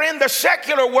 They're in the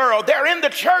secular world. They're in the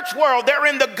church world. They're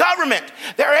in the government.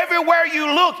 They're everywhere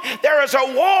you look. There is a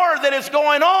war that is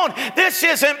going on. This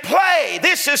isn't play.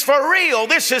 This is for real.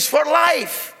 This is for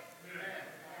life.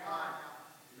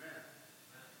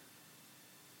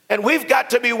 And we've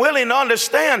got to be willing to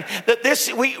understand that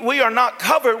we are not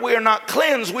covered, we are not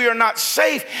cleansed, we are not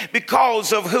safe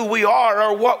because of who we are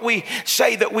or what we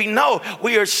say that we know.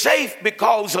 We are safe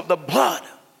because of the blood.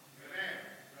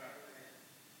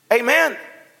 Amen.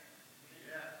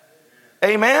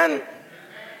 Amen.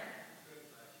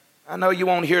 I know you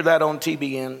won't hear that on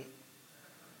TBN.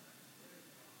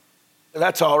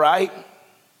 That's all right.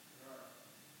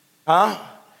 I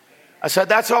said,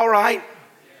 that's all right.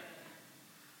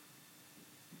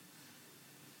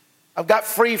 I've got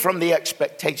free from the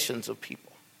expectations of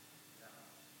people.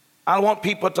 I want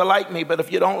people to like me, but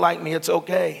if you don't like me, it's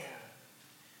okay.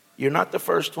 You're not the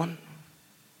first one.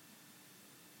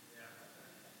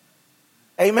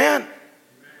 Amen.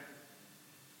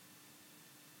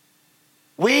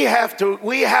 We have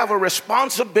a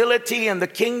responsibility in the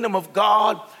kingdom of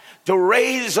God to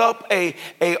raise up an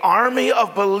army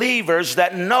of believers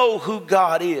that know who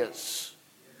God is.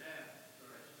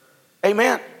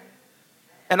 Amen.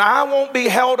 And I won't be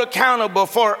held accountable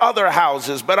for other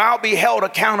houses, but I'll be held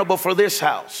accountable for this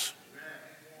house.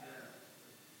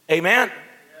 Amen.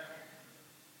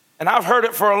 And I've heard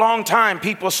it for a long time.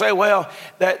 People say, well,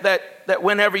 that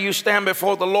whenever you stand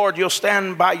before the Lord, you'll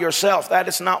stand by yourself. That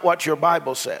is not what your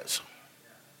Bible says.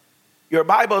 Your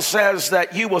Bible says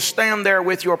that you will stand there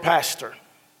with your pastor.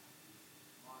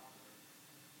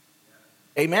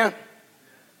 Amen.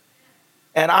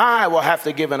 And I will have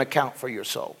to give an account for your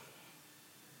soul.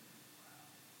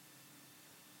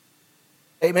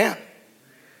 Amen.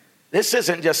 This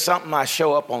isn't just something I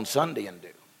show up on Sunday and do.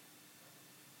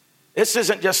 This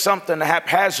isn't just something that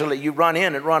haphazardly you run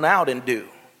in and run out and do.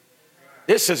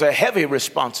 This is a heavy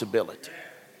responsibility.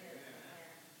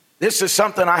 This is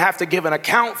something I have to give an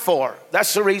account for.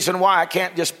 That's the reason why I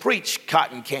can't just preach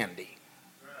cotton candy.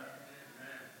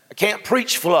 I can't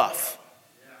preach fluff.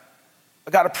 I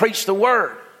got to preach the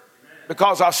word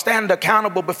because I'll stand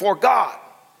accountable before God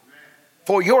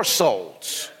for your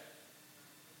souls.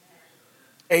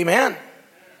 Amen.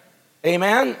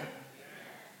 Amen.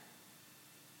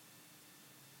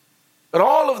 But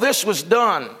all of this was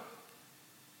done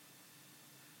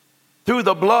through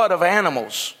the blood of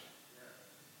animals.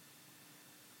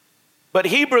 But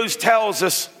Hebrews tells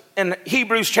us in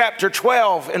Hebrews chapter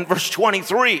 12 and verse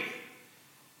 23,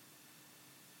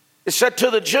 it said, to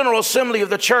the general assembly of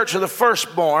the church of the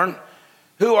firstborn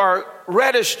who are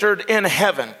registered in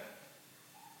heaven,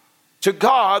 to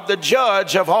God, the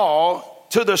judge of all,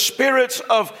 to the spirits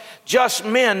of just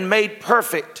men made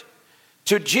perfect,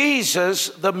 to Jesus,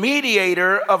 the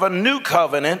mediator of a new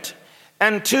covenant,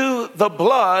 and to the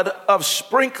blood of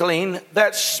sprinkling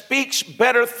that speaks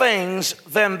better things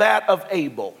than that of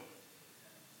Abel.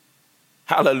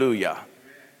 Hallelujah.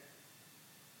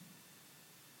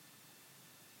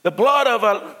 The blood of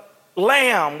a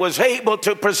lamb was able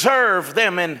to preserve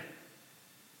them in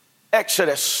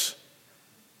Exodus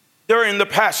during the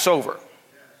Passover.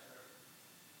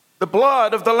 The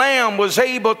blood of the lamb was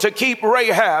able to keep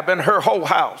Rahab and her whole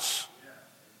house.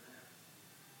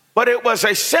 But it was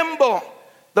a symbol.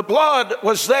 The blood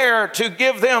was there to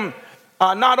give them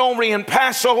not only in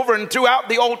Passover and throughout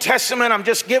the Old Testament. I'm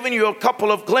just giving you a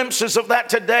couple of glimpses of that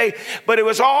today. But it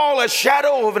was all a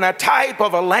shadow of and a type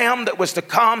of a lamb that was to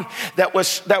come, that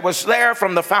was there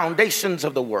from the foundations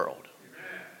of the world.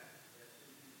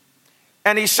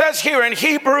 And he says here in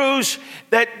Hebrews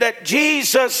that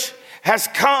Jesus has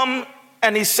come,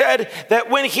 and he said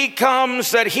that when he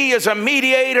comes, that he is a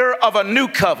mediator of a new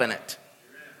covenant.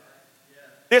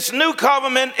 This new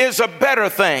covenant is a better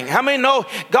thing. How many know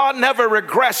God never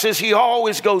regresses? He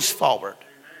always goes forward.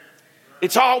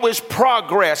 It's always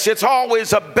progress. It's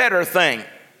always a better thing.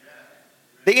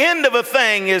 The end of a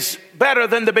thing is better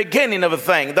than the beginning of a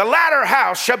thing. The latter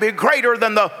house shall be greater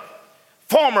than the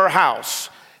former house.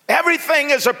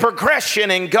 Everything is a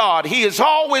progression in God. He is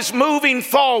always moving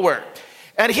forward.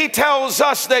 And he tells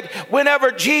us that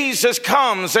whenever Jesus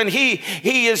comes and he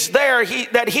is there,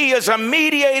 that he is a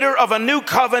mediator of a new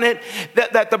covenant,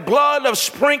 that the blood of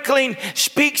sprinkling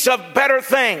speaks of better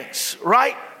things,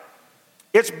 right?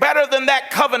 It's better than that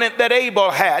covenant that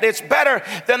Abel had. It's better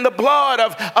than the blood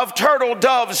of turtle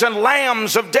doves and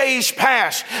lambs of days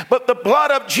past. But the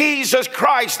blood of Jesus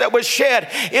Christ that was shed,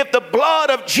 if the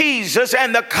blood of Jesus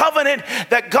and the covenant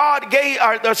that God gave,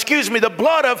 the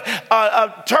blood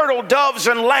of turtle doves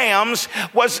and lambs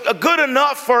was good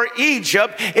enough for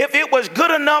Egypt, if it was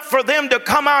good enough for them to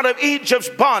come out of Egypt's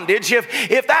bondage,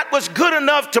 if that was good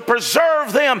enough to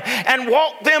preserve them and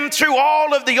walk them through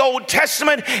all of the Old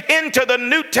Testament into the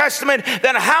New Testament,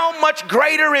 then how much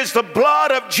greater is the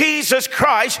blood of Jesus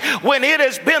Christ when it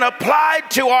has been applied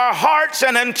to our hearts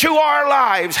and into our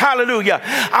lives. Hallelujah.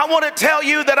 I want to tell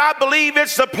you that I believe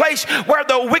it's the place where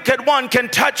the wicked one can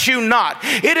touch you not.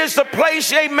 It is the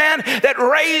place, amen, that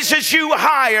raises you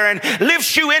higher and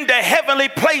lifts you into heavenly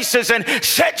places and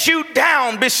sets you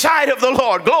down beside of the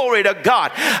Lord. Glory to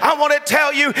God. I want to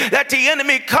tell you that the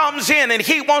enemy comes in and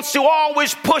he wants to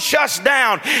always push us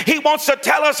down. He wants to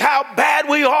tell us how bad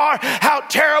we are, how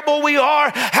terrible we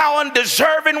are, how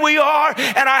undeserving we are.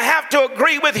 And I have to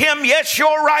agree with him. Yes,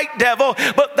 you're right, devil,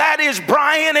 but that is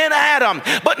Brian and Adam.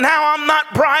 But now I'm not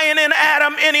Brian and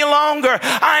Adam any longer.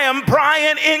 I am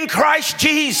Brian in Christ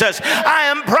Jesus.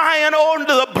 I am Brian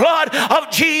under the blood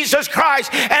of Jesus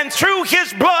Christ, and through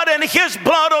his blood and his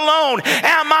blood alone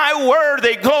am I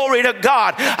worthy. Glory to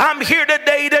God. I'm here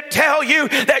today to tell you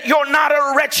that you're not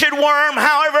a wretched worm.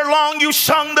 However long you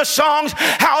sung the songs,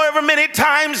 however many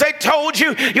times they told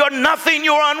you you're nothing,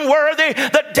 you're unworthy,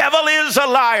 the devil is a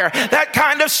liar. That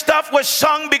kind of stuff was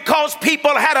sung because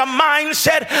people had a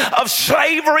mindset of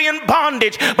slavery and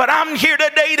bondage. But I'm here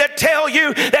today to tell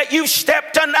you that you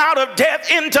stepped out of death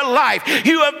into life.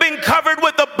 You have been covered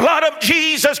with the blood of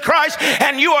Jesus Christ,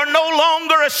 and you are no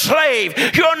longer a slave.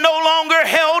 You're no longer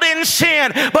held in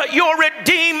sin, but you're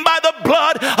redeemed by the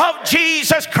blood of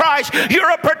Jesus Christ.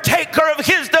 You're a partaker of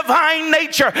his divine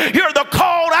nature. You're the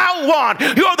called out one.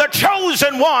 You're the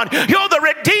chosen one. You're the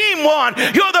redeemed one.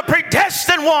 You're the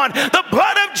predestined one. The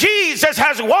blood of Jesus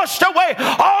has washed away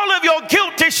all of your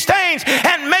guilty stains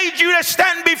and made you to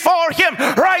stand before him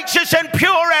righteous and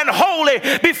pure and holy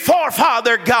before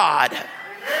Father God.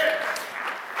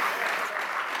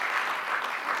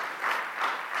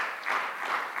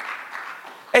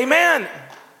 Amen.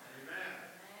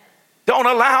 Don't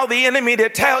allow the enemy to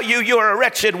tell you you're a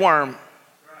wretched worm.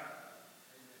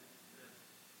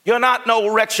 You're not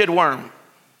no wretched worm.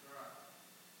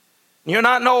 You're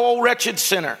not no old wretched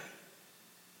sinner.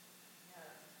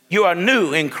 You are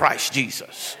new in Christ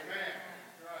Jesus.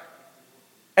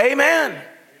 Amen.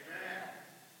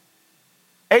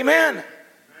 Amen.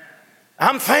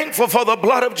 I'm thankful for the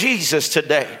blood of Jesus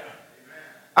today.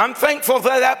 I'm thankful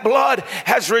that that blood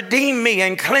has redeemed me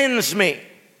and cleansed me.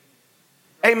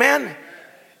 Amen.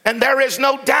 And there is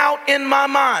no doubt in my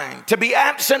mind, to be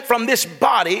absent from this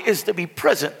body is to be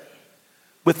present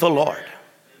with the Lord.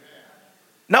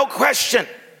 No question.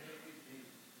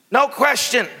 No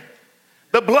question.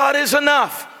 The blood is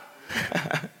enough.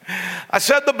 I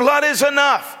said the blood is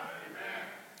enough.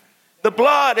 The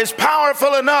blood is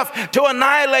powerful enough to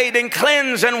annihilate and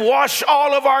cleanse and wash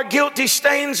all of our guilty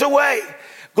stains away.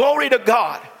 Glory to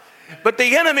God. But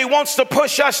the enemy wants to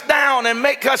push us down and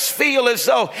make us feel as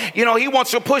though, he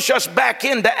wants to push us back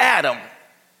into Adam.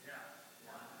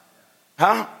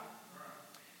 Huh?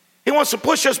 He wants to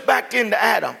push us back into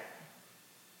Adam.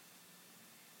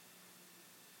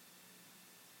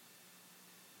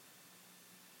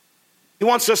 He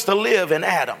wants us to live in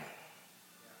Adam.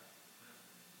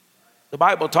 The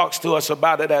Bible talks to us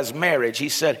about it as marriage. He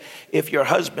said, if your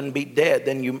husband be dead,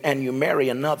 then you marry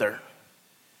another.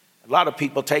 A lot of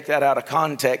people take that out of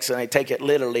context and they take it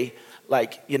literally,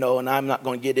 like, and I'm not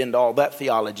going to get into all that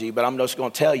theology, but I'm just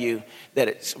going to tell you that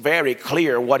it's very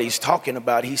clear what he's talking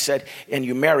about. He said, and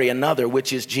you marry another,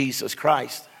 which is Jesus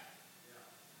Christ.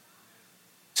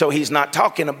 So he's not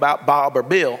talking about Bob or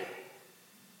Bill,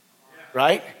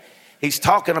 right? He's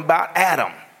talking about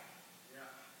Adam.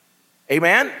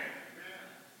 Amen?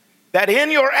 That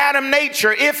in your Adam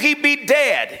nature, if he be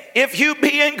dead, if you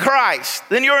be in Christ,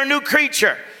 then you're a new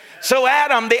creature. So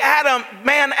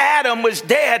man Adam was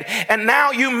dead, and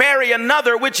now you marry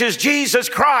another, which is Jesus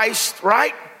Christ,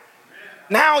 right?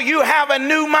 Now you have a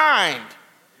new mind.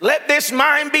 Let this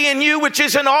mind be in you, which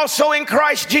is also in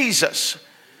Christ Jesus.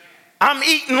 I'm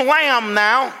eating lamb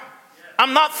now.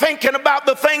 I'm not thinking about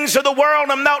the things of the world.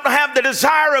 I don't have the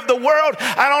desire of the world.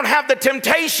 I don't have the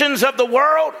temptations of the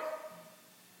world.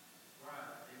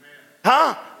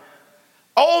 Huh?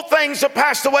 Old things have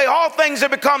passed away. All things have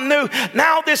become new.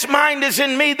 Now this mind is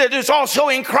in me that is also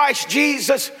in Christ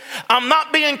Jesus. I'm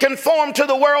not being conformed to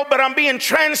the world, but I'm being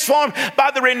transformed by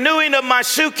the renewing of my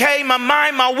psyche, my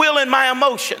mind, my will, and my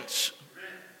emotions.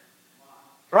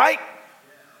 Right?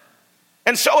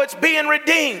 And so it's being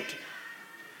redeemed.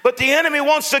 But the enemy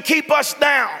wants to keep us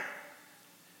down.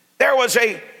 There was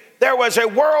a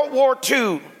World War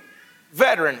II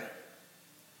veteran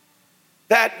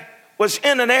that was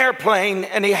in an airplane,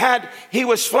 and he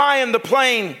was flying the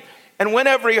plane, and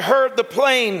whenever he heard the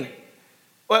plane,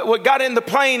 got in the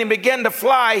plane and began to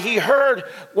fly, he heard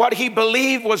what he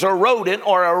believed was a rodent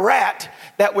or a rat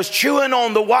that was chewing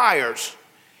on the wires.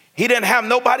 He didn't have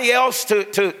nobody else to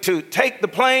take the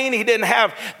plane. He didn't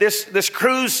have this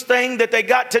cruise thing that they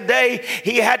got today.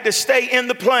 He had to stay in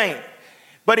the plane.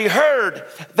 But he heard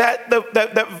that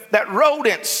that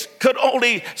rodents could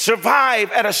only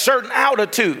survive at a certain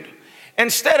altitude.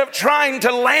 Instead of trying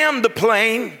to land the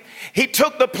plane, he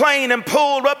took the plane and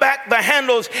pulled back the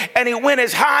handles, and he went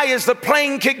as high as the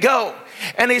plane could go.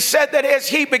 And he said that as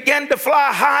he began to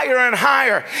fly higher and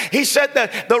higher, he said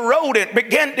that the rodent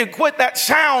began to quit, that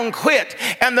sound quit,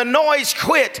 and the noise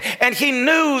quit. And he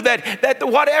knew that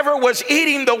whatever was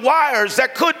eating the wires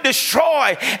that could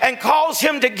destroy and cause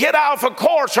him to get off a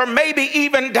course or maybe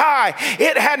even die,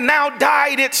 it had now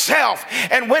died itself.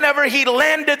 And whenever he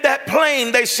landed that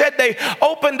plane, they said they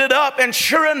opened it up, and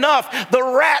sure enough, the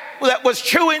rat that was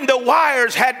chewing the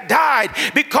wires had died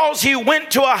because he went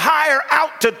to a higher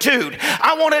altitude.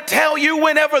 I want to tell you,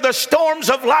 whenever the storms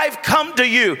of life come to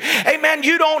you, amen,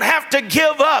 you don't have to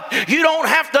give up. You don't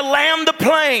have to land the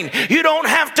plane. You don't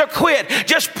have to quit.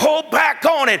 Just pull back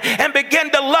on it and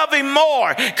begin to love him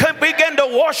more. Begin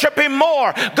to worship him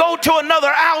more. Go to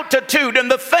another altitude, and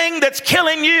the thing that's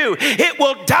killing you, it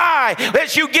will die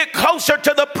as you get closer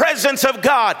to the presence of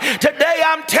God. Today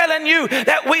I'm telling you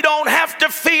that we don't have to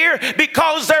fear,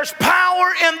 because there's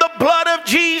power in the blood of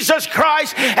Jesus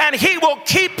Christ, and he will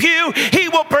keep you. He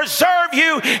will preserve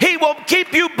you. He will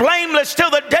keep you blameless till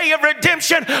the day of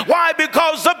redemption. Why?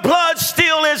 Because the blood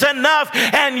still is enough,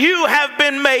 and you have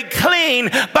been made clean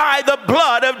by the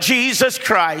blood of Jesus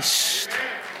Christ.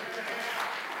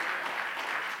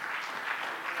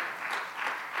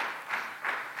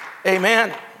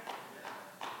 Amen.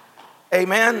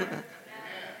 Amen.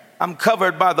 I'm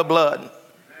covered by the blood.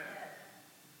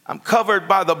 I'm covered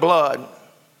by the blood.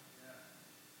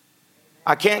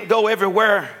 I can't go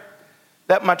everywhere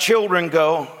that my children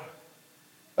go,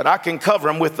 but I can cover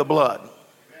them with the blood.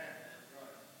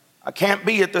 I can't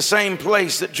be at the same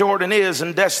place that Jordan is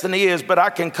and Destiny is, but I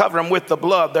can cover them with the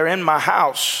blood. They're in my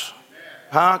house.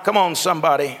 Huh? Come on,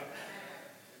 somebody.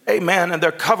 Amen. And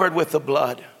they're covered with the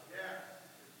blood.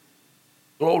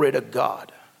 Glory to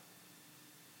God.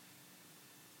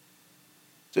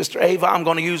 Sister Ava, I'm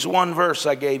going to use one verse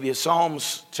I gave you,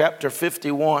 Psalms chapter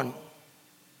 51.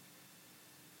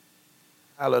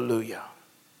 Hallelujah.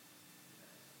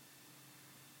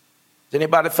 Is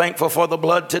anybody thankful for the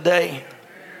blood today?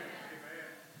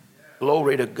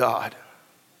 Glory to God.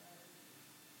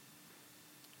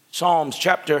 Psalms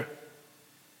chapter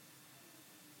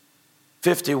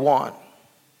 51. It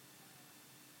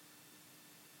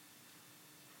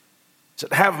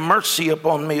said, have mercy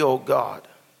upon me, O God,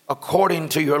 according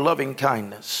to your loving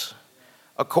kindness,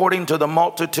 according to the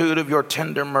multitude of your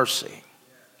tender mercy.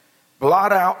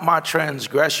 Blot out my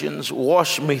transgressions,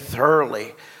 wash me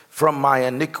thoroughly from my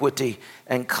iniquity,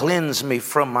 and cleanse me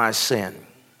from my sin.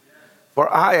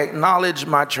 For I acknowledge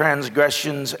my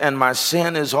transgressions, and my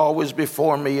sin is always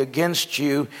before me. Against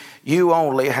you, you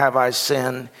only have I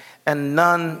sinned, and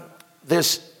done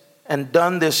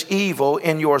this evil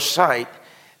in your sight,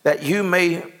 that you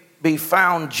may be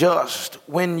found just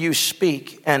when you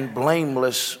speak and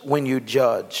blameless when you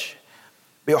judge.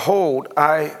 Behold,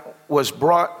 I was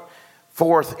brought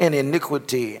forth in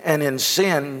iniquity, and in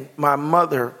sin my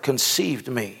mother conceived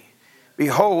me.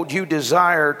 Behold, you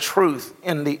desire truth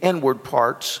in the inward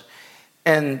parts,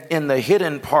 and in the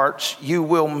hidden parts you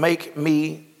will make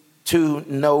me to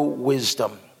know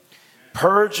wisdom.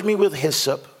 Purge me with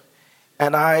hyssop,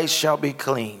 and I shall be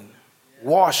clean.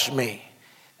 Wash me,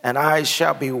 and I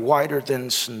shall be whiter than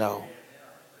snow.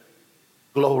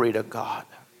 Glory to God.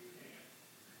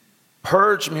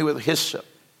 Purge me with hyssop,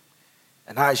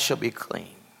 and I shall be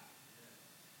clean.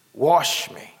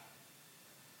 Wash me.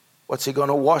 What's he going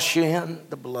to wash you in?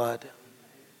 The blood.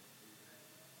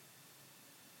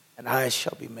 And I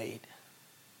shall be made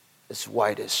as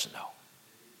white as snow.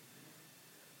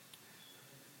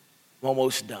 I'm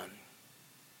almost done.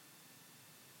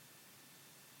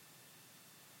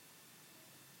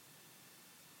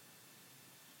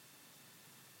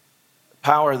 The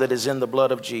power that is in the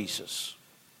blood of Jesus,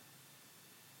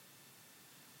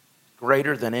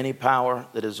 greater than any power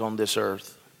that is on this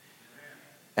earth.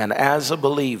 And as a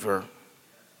believer,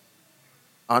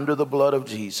 under the blood of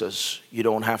Jesus, you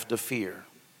don't have to fear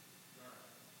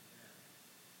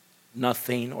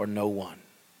nothing or no one.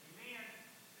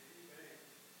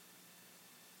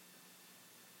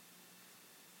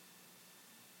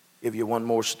 Give you one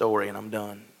more story and I'm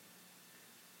done.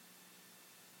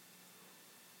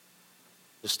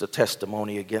 Just a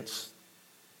testimony against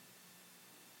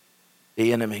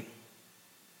the enemy.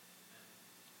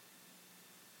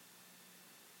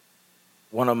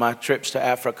 One of my trips to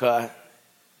Africa,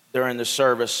 during the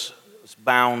service, was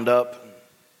bound up.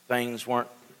 Things weren't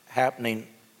happening.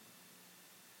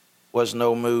 Was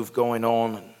no move going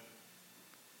on. And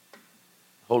the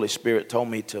Holy Spirit told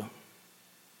me to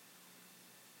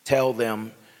tell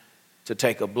them to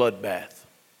take a blood bath.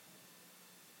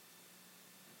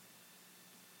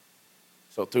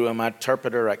 So through my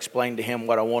interpreter, I explained to him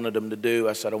what I wanted them to do.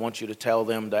 I said, I want you to tell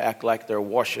them to act like they're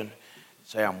washing.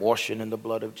 Say, I'm washing in the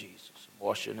blood of Jesus.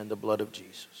 Washing in the blood of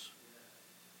Jesus.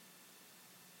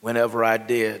 Whenever I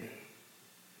did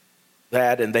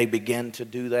that and they began to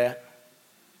do that,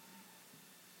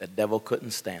 the devil couldn't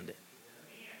stand it.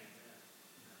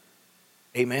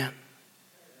 Amen.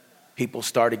 People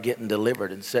started getting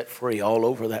delivered and set free all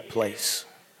over that place.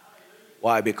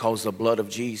 Why? Because the blood of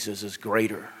Jesus is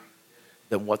greater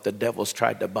than what the devil's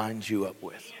tried to bind you up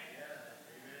with.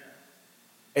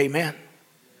 Amen.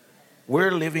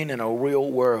 We're living in a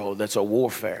real world that's a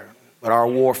warfare, but our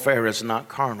warfare is not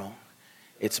carnal.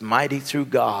 It's mighty through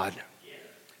God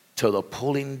to the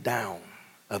pulling down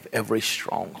of every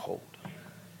stronghold.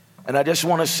 And I just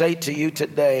want to say to you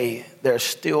today, there's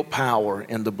still power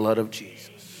in the blood of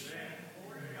Jesus.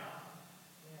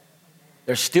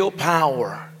 There's still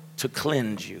power to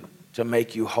cleanse you, to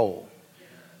make you whole.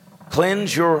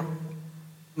 Cleanse your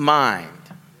mind.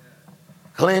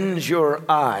 Cleanse your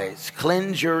eyes,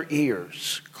 cleanse your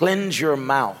ears, cleanse your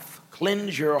mouth,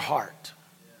 cleanse your heart,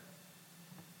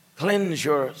 cleanse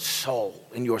your soul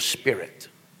and your spirit.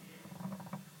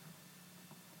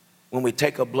 When we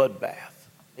take a blood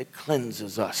bath, it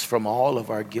cleanses us from all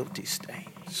of our guilty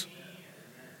stains.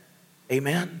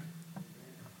 Amen.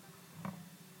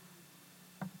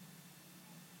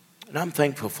 And I'm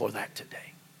thankful for that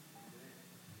today.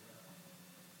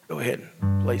 Go ahead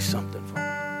and play something for me.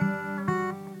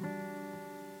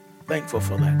 Thankful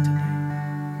for that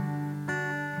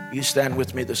today. You stand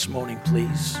with me this morning,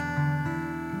 please.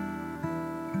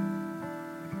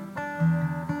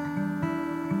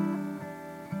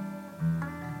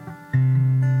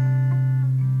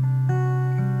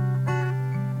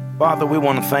 Father, we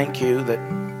want to thank you that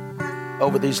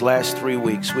over these last 3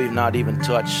 weeks, we've not even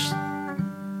touched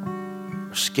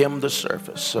skim the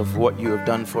surface of what you have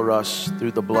done for us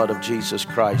through the blood of Jesus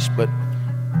Christ, but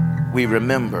we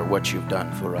remember what you've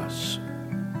done for us.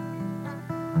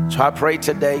 So I pray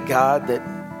today, God, that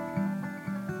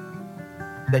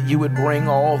you would bring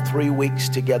all 3 weeks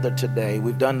together today.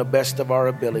 We've done the best of our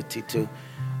ability to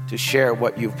share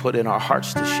what you've put in our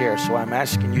hearts to share. So I'm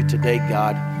asking you today,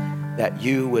 God, that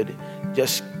you would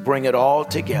just bring it all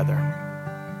together.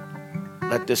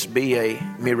 Let this be a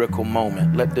miracle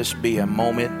moment. Let this be a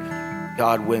moment,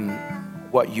 God, when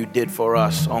what you did for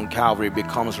us on Calvary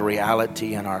becomes a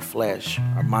reality in our flesh,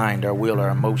 our mind, our will, our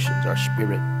emotions, our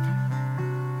spirit.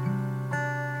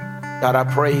 God, I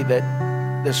pray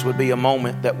that this would be a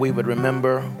moment that we would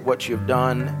remember what you've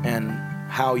done and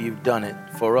how you've done it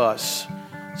for us,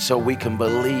 so we can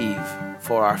believe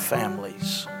for our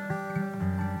families.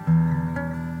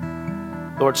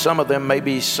 Lord, some of them may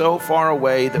be so far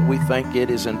away that we think it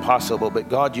is impossible, but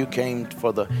God, you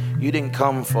didn't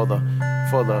come for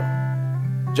the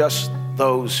just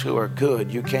those who are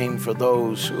good. You came for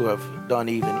those who have done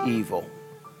even evil.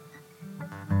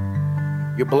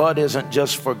 Your blood isn't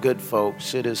just for good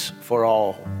folks, it is for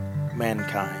all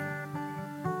mankind.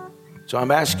 So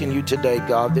I'm asking you today,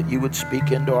 God, that you would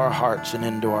speak into our hearts and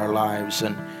into our lives.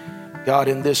 And God,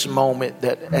 in this moment,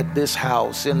 that at this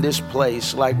house, in this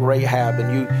place, like Rahab,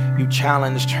 and you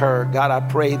challenged her, God, I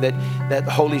pray that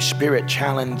the Holy Spirit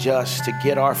challenge us to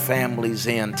get our families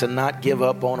in, to not give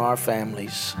up on our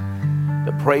families,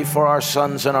 to pray for our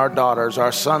sons and our daughters,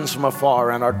 our sons from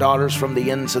afar and our daughters from the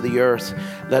ends of the earth.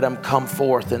 Let them come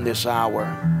forth in this hour.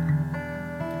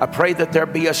 I pray that there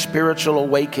be a spiritual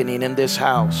awakening in this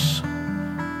house,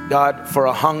 God, for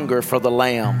a hunger for the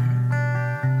Lamb,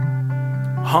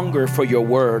 hunger for your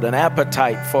word, an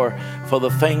appetite for the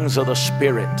things of the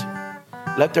Spirit.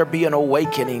 Let there be an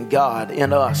awakening, God,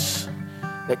 in us,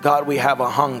 that, God, we have a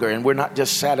hunger and we're not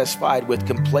just satisfied with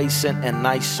complacent and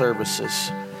nice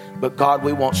services, but, God,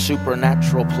 we want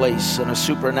supernatural place and a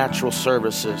supernatural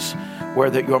services where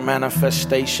that your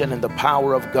manifestation and the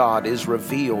power of God is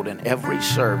revealed in every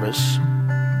service,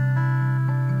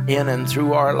 in and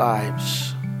through our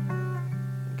lives.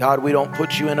 God, we don't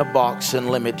put you in a box and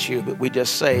limit you, but we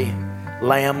just say,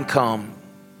 Lamb, come.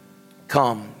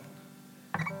 Come.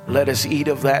 Let us eat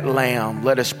of that lamb.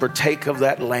 Let us partake of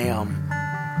that lamb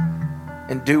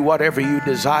and do whatever you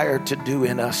desire to do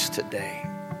in us today.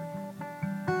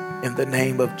 In the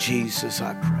name of Jesus,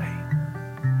 I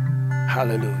pray.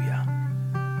 Hallelujah.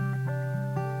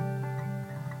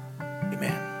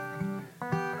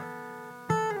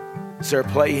 As they're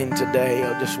playing today,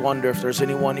 I just wonder if there's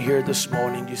anyone here this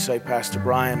morning. You say, Pastor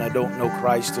Brian, I don't know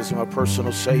Christ as my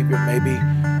personal Savior. Maybe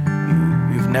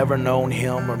you've never known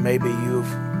him, or maybe you've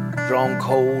drawn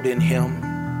cold in him.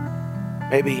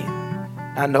 Maybe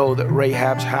I know that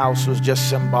Rahab's house was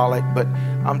just symbolic, but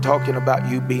I'm talking about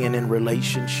you being in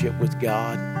relationship with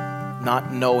God,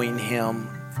 not knowing him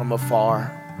from afar,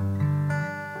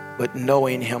 but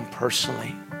knowing him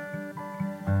personally.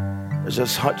 There's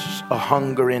just such a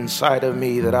hunger inside of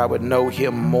me that I would know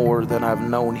him more than I've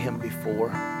known him before.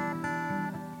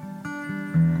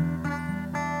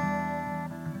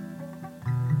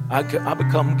 I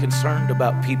become concerned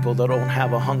about people that don't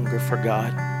have a hunger for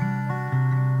God.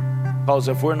 Because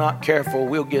if we're not careful,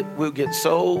 we'll get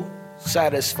so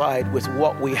satisfied with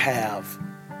what we have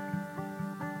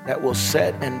that we'll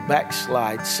set and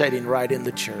backslide, sitting right in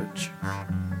the church.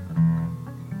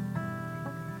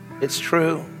 It's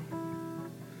true.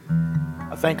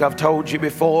 I think I've told you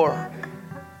before,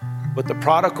 but the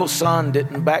prodigal son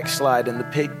didn't backslide in the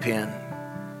pig pen.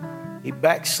 He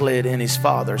backslid in his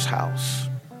father's house.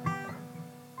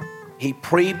 He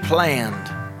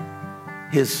pre-planned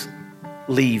his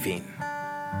leaving.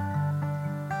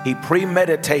 He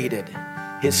premeditated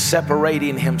his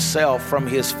separating himself from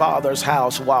his father's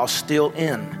house while still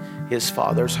in his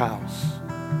father's house.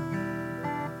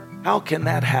 How can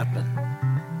that happen?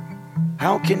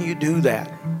 How can you do that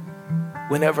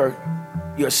whenever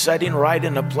you're sitting right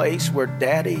in a place where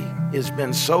Daddy has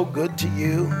been so good to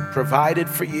you, provided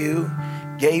for you,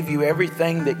 gave you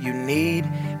everything that you need,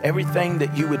 everything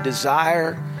that you would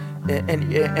desire,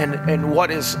 and what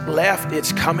is left,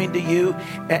 it's coming to you,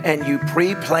 and you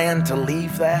pre-plan to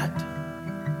leave that?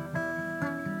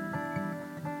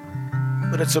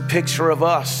 But it's a picture of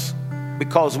us,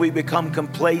 because we become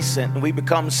complacent and we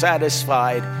become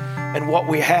satisfied, and what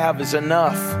we have is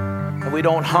enough, and we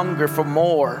don't hunger for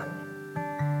more.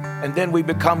 And then we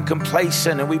become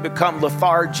complacent and we become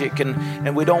lethargic,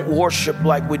 and we don't worship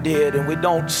like we did, and we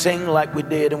don't sing like we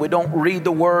did, and we don't read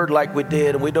the word like we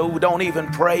did, and we don't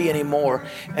even pray anymore.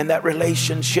 And that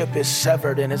relationship is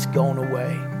severed and it's gone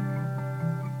away.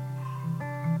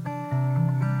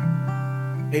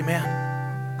 Amen.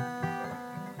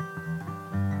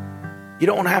 You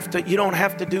don't have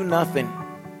to do nothing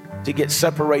to get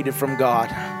separated from God.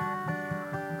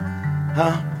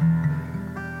 Huh?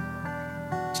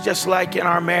 It's just like in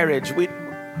our marriage.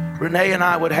 Renee and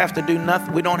I would have to do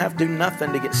nothing. We don't have to do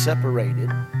nothing to get separated.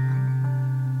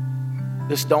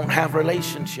 Just don't have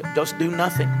relationship. Just do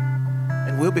nothing.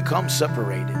 And we'll become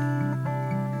separated.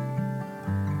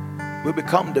 We'll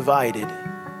become divided.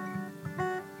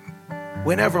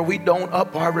 Whenever we don't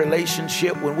up our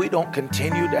relationship, when we don't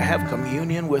continue to have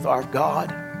communion with our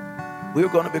God, we're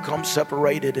going to become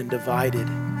separated and divided.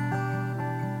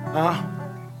 Huh?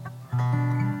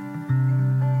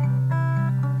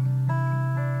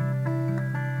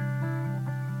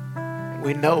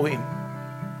 We know Him,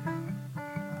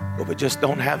 but we just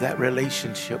don't have that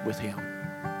relationship with Him.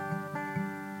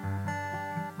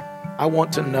 I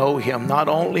want to know Him not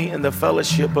only in the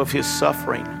fellowship of His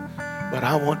suffering, but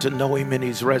I want to know Him in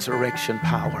His resurrection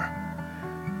power.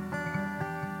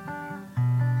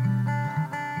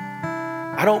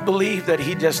 I don't believe that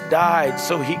He just died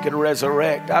so He could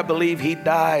resurrect. I believe He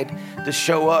died to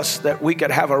show us that we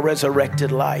could have a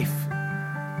resurrected life.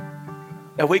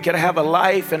 That we could have a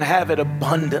life and have it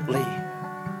abundantly.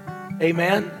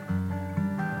 Amen.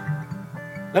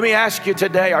 Let me ask you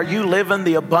today, are you living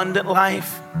the abundant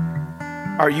life?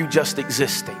 Or are you just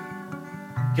existing?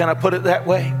 Can I put it that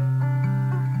way?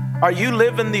 Are you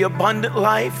living the abundant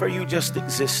life or are you just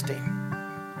existing?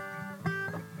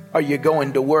 Are you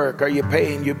going to work? Are you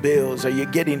paying your bills? Are you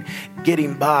getting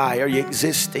by? Are you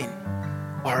existing?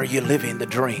 Or are you living the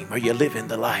dream? Are you living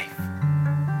the life?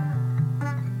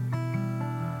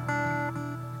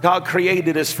 God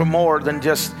created us for more than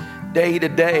just day to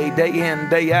day, day in,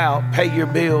 day out, pay your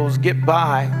bills, get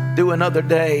by, do another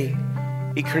day.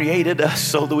 He created us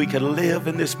so that we could live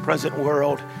in this present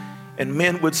world and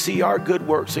men would see our good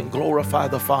works and glorify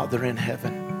the Father in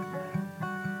heaven.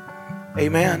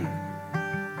 Amen.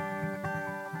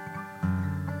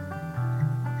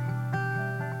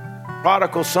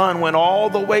 Prodigal son went all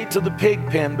the way to the pig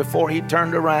pen before he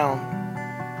turned around.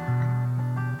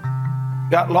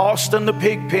 Got lost in the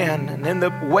pig pen, and in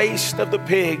the waste of the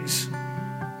pigs,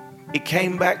 he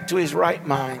came back to his right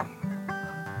mind.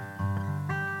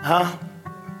 Huh?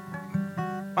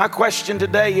 My question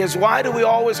today is, why do we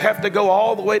always have to go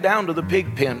all the way down to the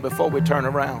pig pen before we turn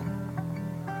around?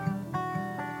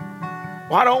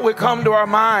 Why don't we come to our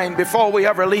mind before we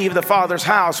ever leave the Father's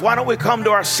house? Why don't we come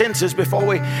to our senses before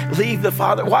we leave the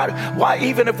Father? Why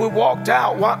even if we walked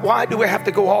out, why do we have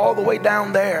to go all the way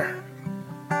down there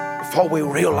before we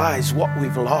realize what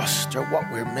we've lost or what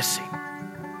we're missing?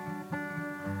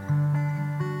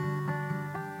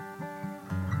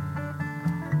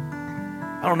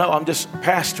 I don't know, I'm just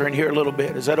pastoring here a little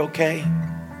bit. Is that okay?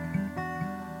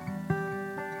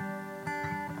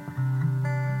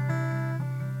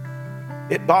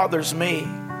 It bothers me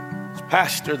as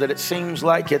pastor that it seems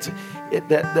like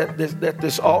that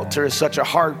this altar is such a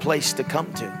hard place to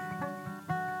come to.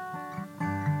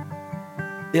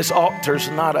 This altar is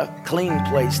not a clean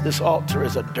place. This altar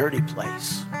is a dirty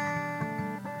place.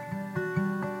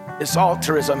 This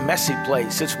altar is a messy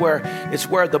place. It's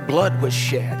where the blood was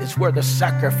shed. It's where the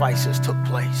sacrifices took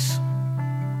place.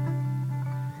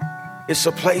 It's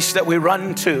a place that we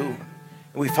run to and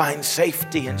we find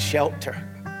safety and shelter.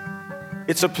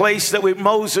 It's a place that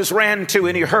Moses ran to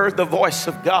and he heard the voice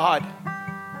of God.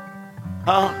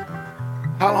 Huh?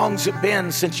 How long's it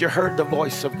been since you heard the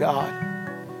voice of God?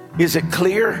 Is it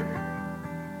clear?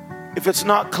 If it's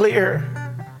not clear,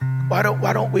 why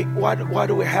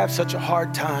do we have such a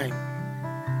hard time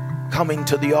coming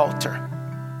to the altar?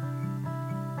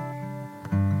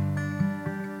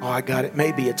 Oh, I got it.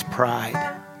 Maybe it's pride.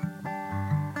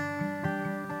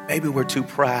 Maybe we're too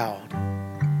proud.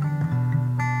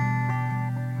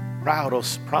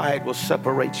 Pride will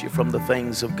separate you from the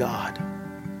things of God.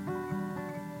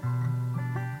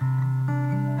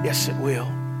 Yes, it will.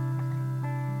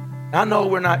 I know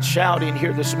we're not shouting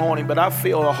here this morning, but I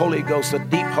feel a Holy Ghost, a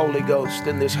deep Holy Ghost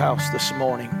in this house this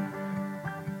morning.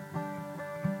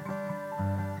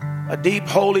 A deep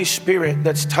Holy Spirit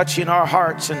that's touching our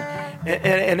hearts.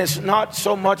 And it's not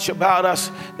so much about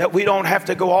us that we don't have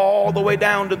to go all the way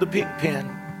down to the pig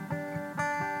pen.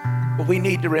 But we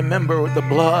need to remember the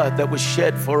blood that was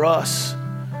shed for us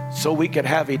so we can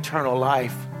have eternal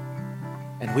life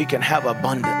and we can have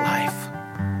abundant life.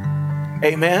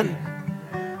 Amen.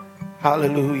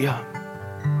 Hallelujah.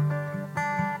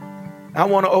 I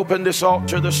want to open this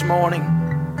altar this morning.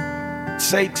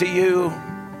 Say to you,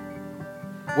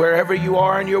 wherever you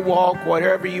are in your walk,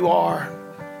 whatever you are,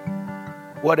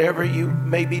 Whatever you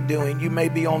may be doing, you may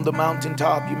be on the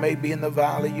mountaintop, you may be in the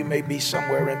valley, you may be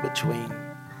somewhere in between.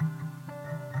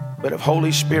 But if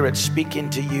Holy Spirit's speaking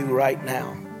to you right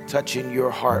now, touching your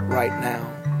heart right now,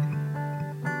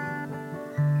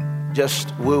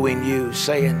 just wooing you,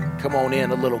 saying, come on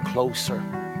in a little closer.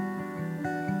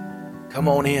 Come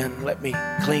on in. Let me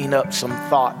clean up some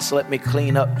thoughts. Let me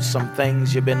clean up some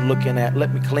things you've been looking at.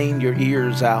 Let me clean your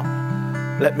ears out.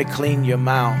 Let me clean your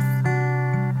mouth.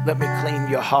 Let me clean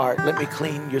your heart. Let me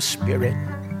clean your spirit.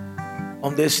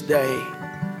 On this day,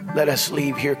 let us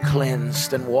leave here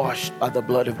cleansed and washed by the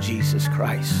blood of Jesus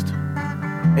Christ.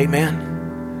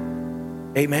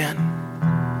 Amen. Amen.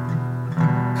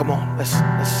 Come on, let's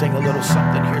sing a little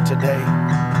something here today.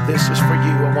 This is for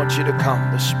you. I want you to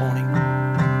come this morning.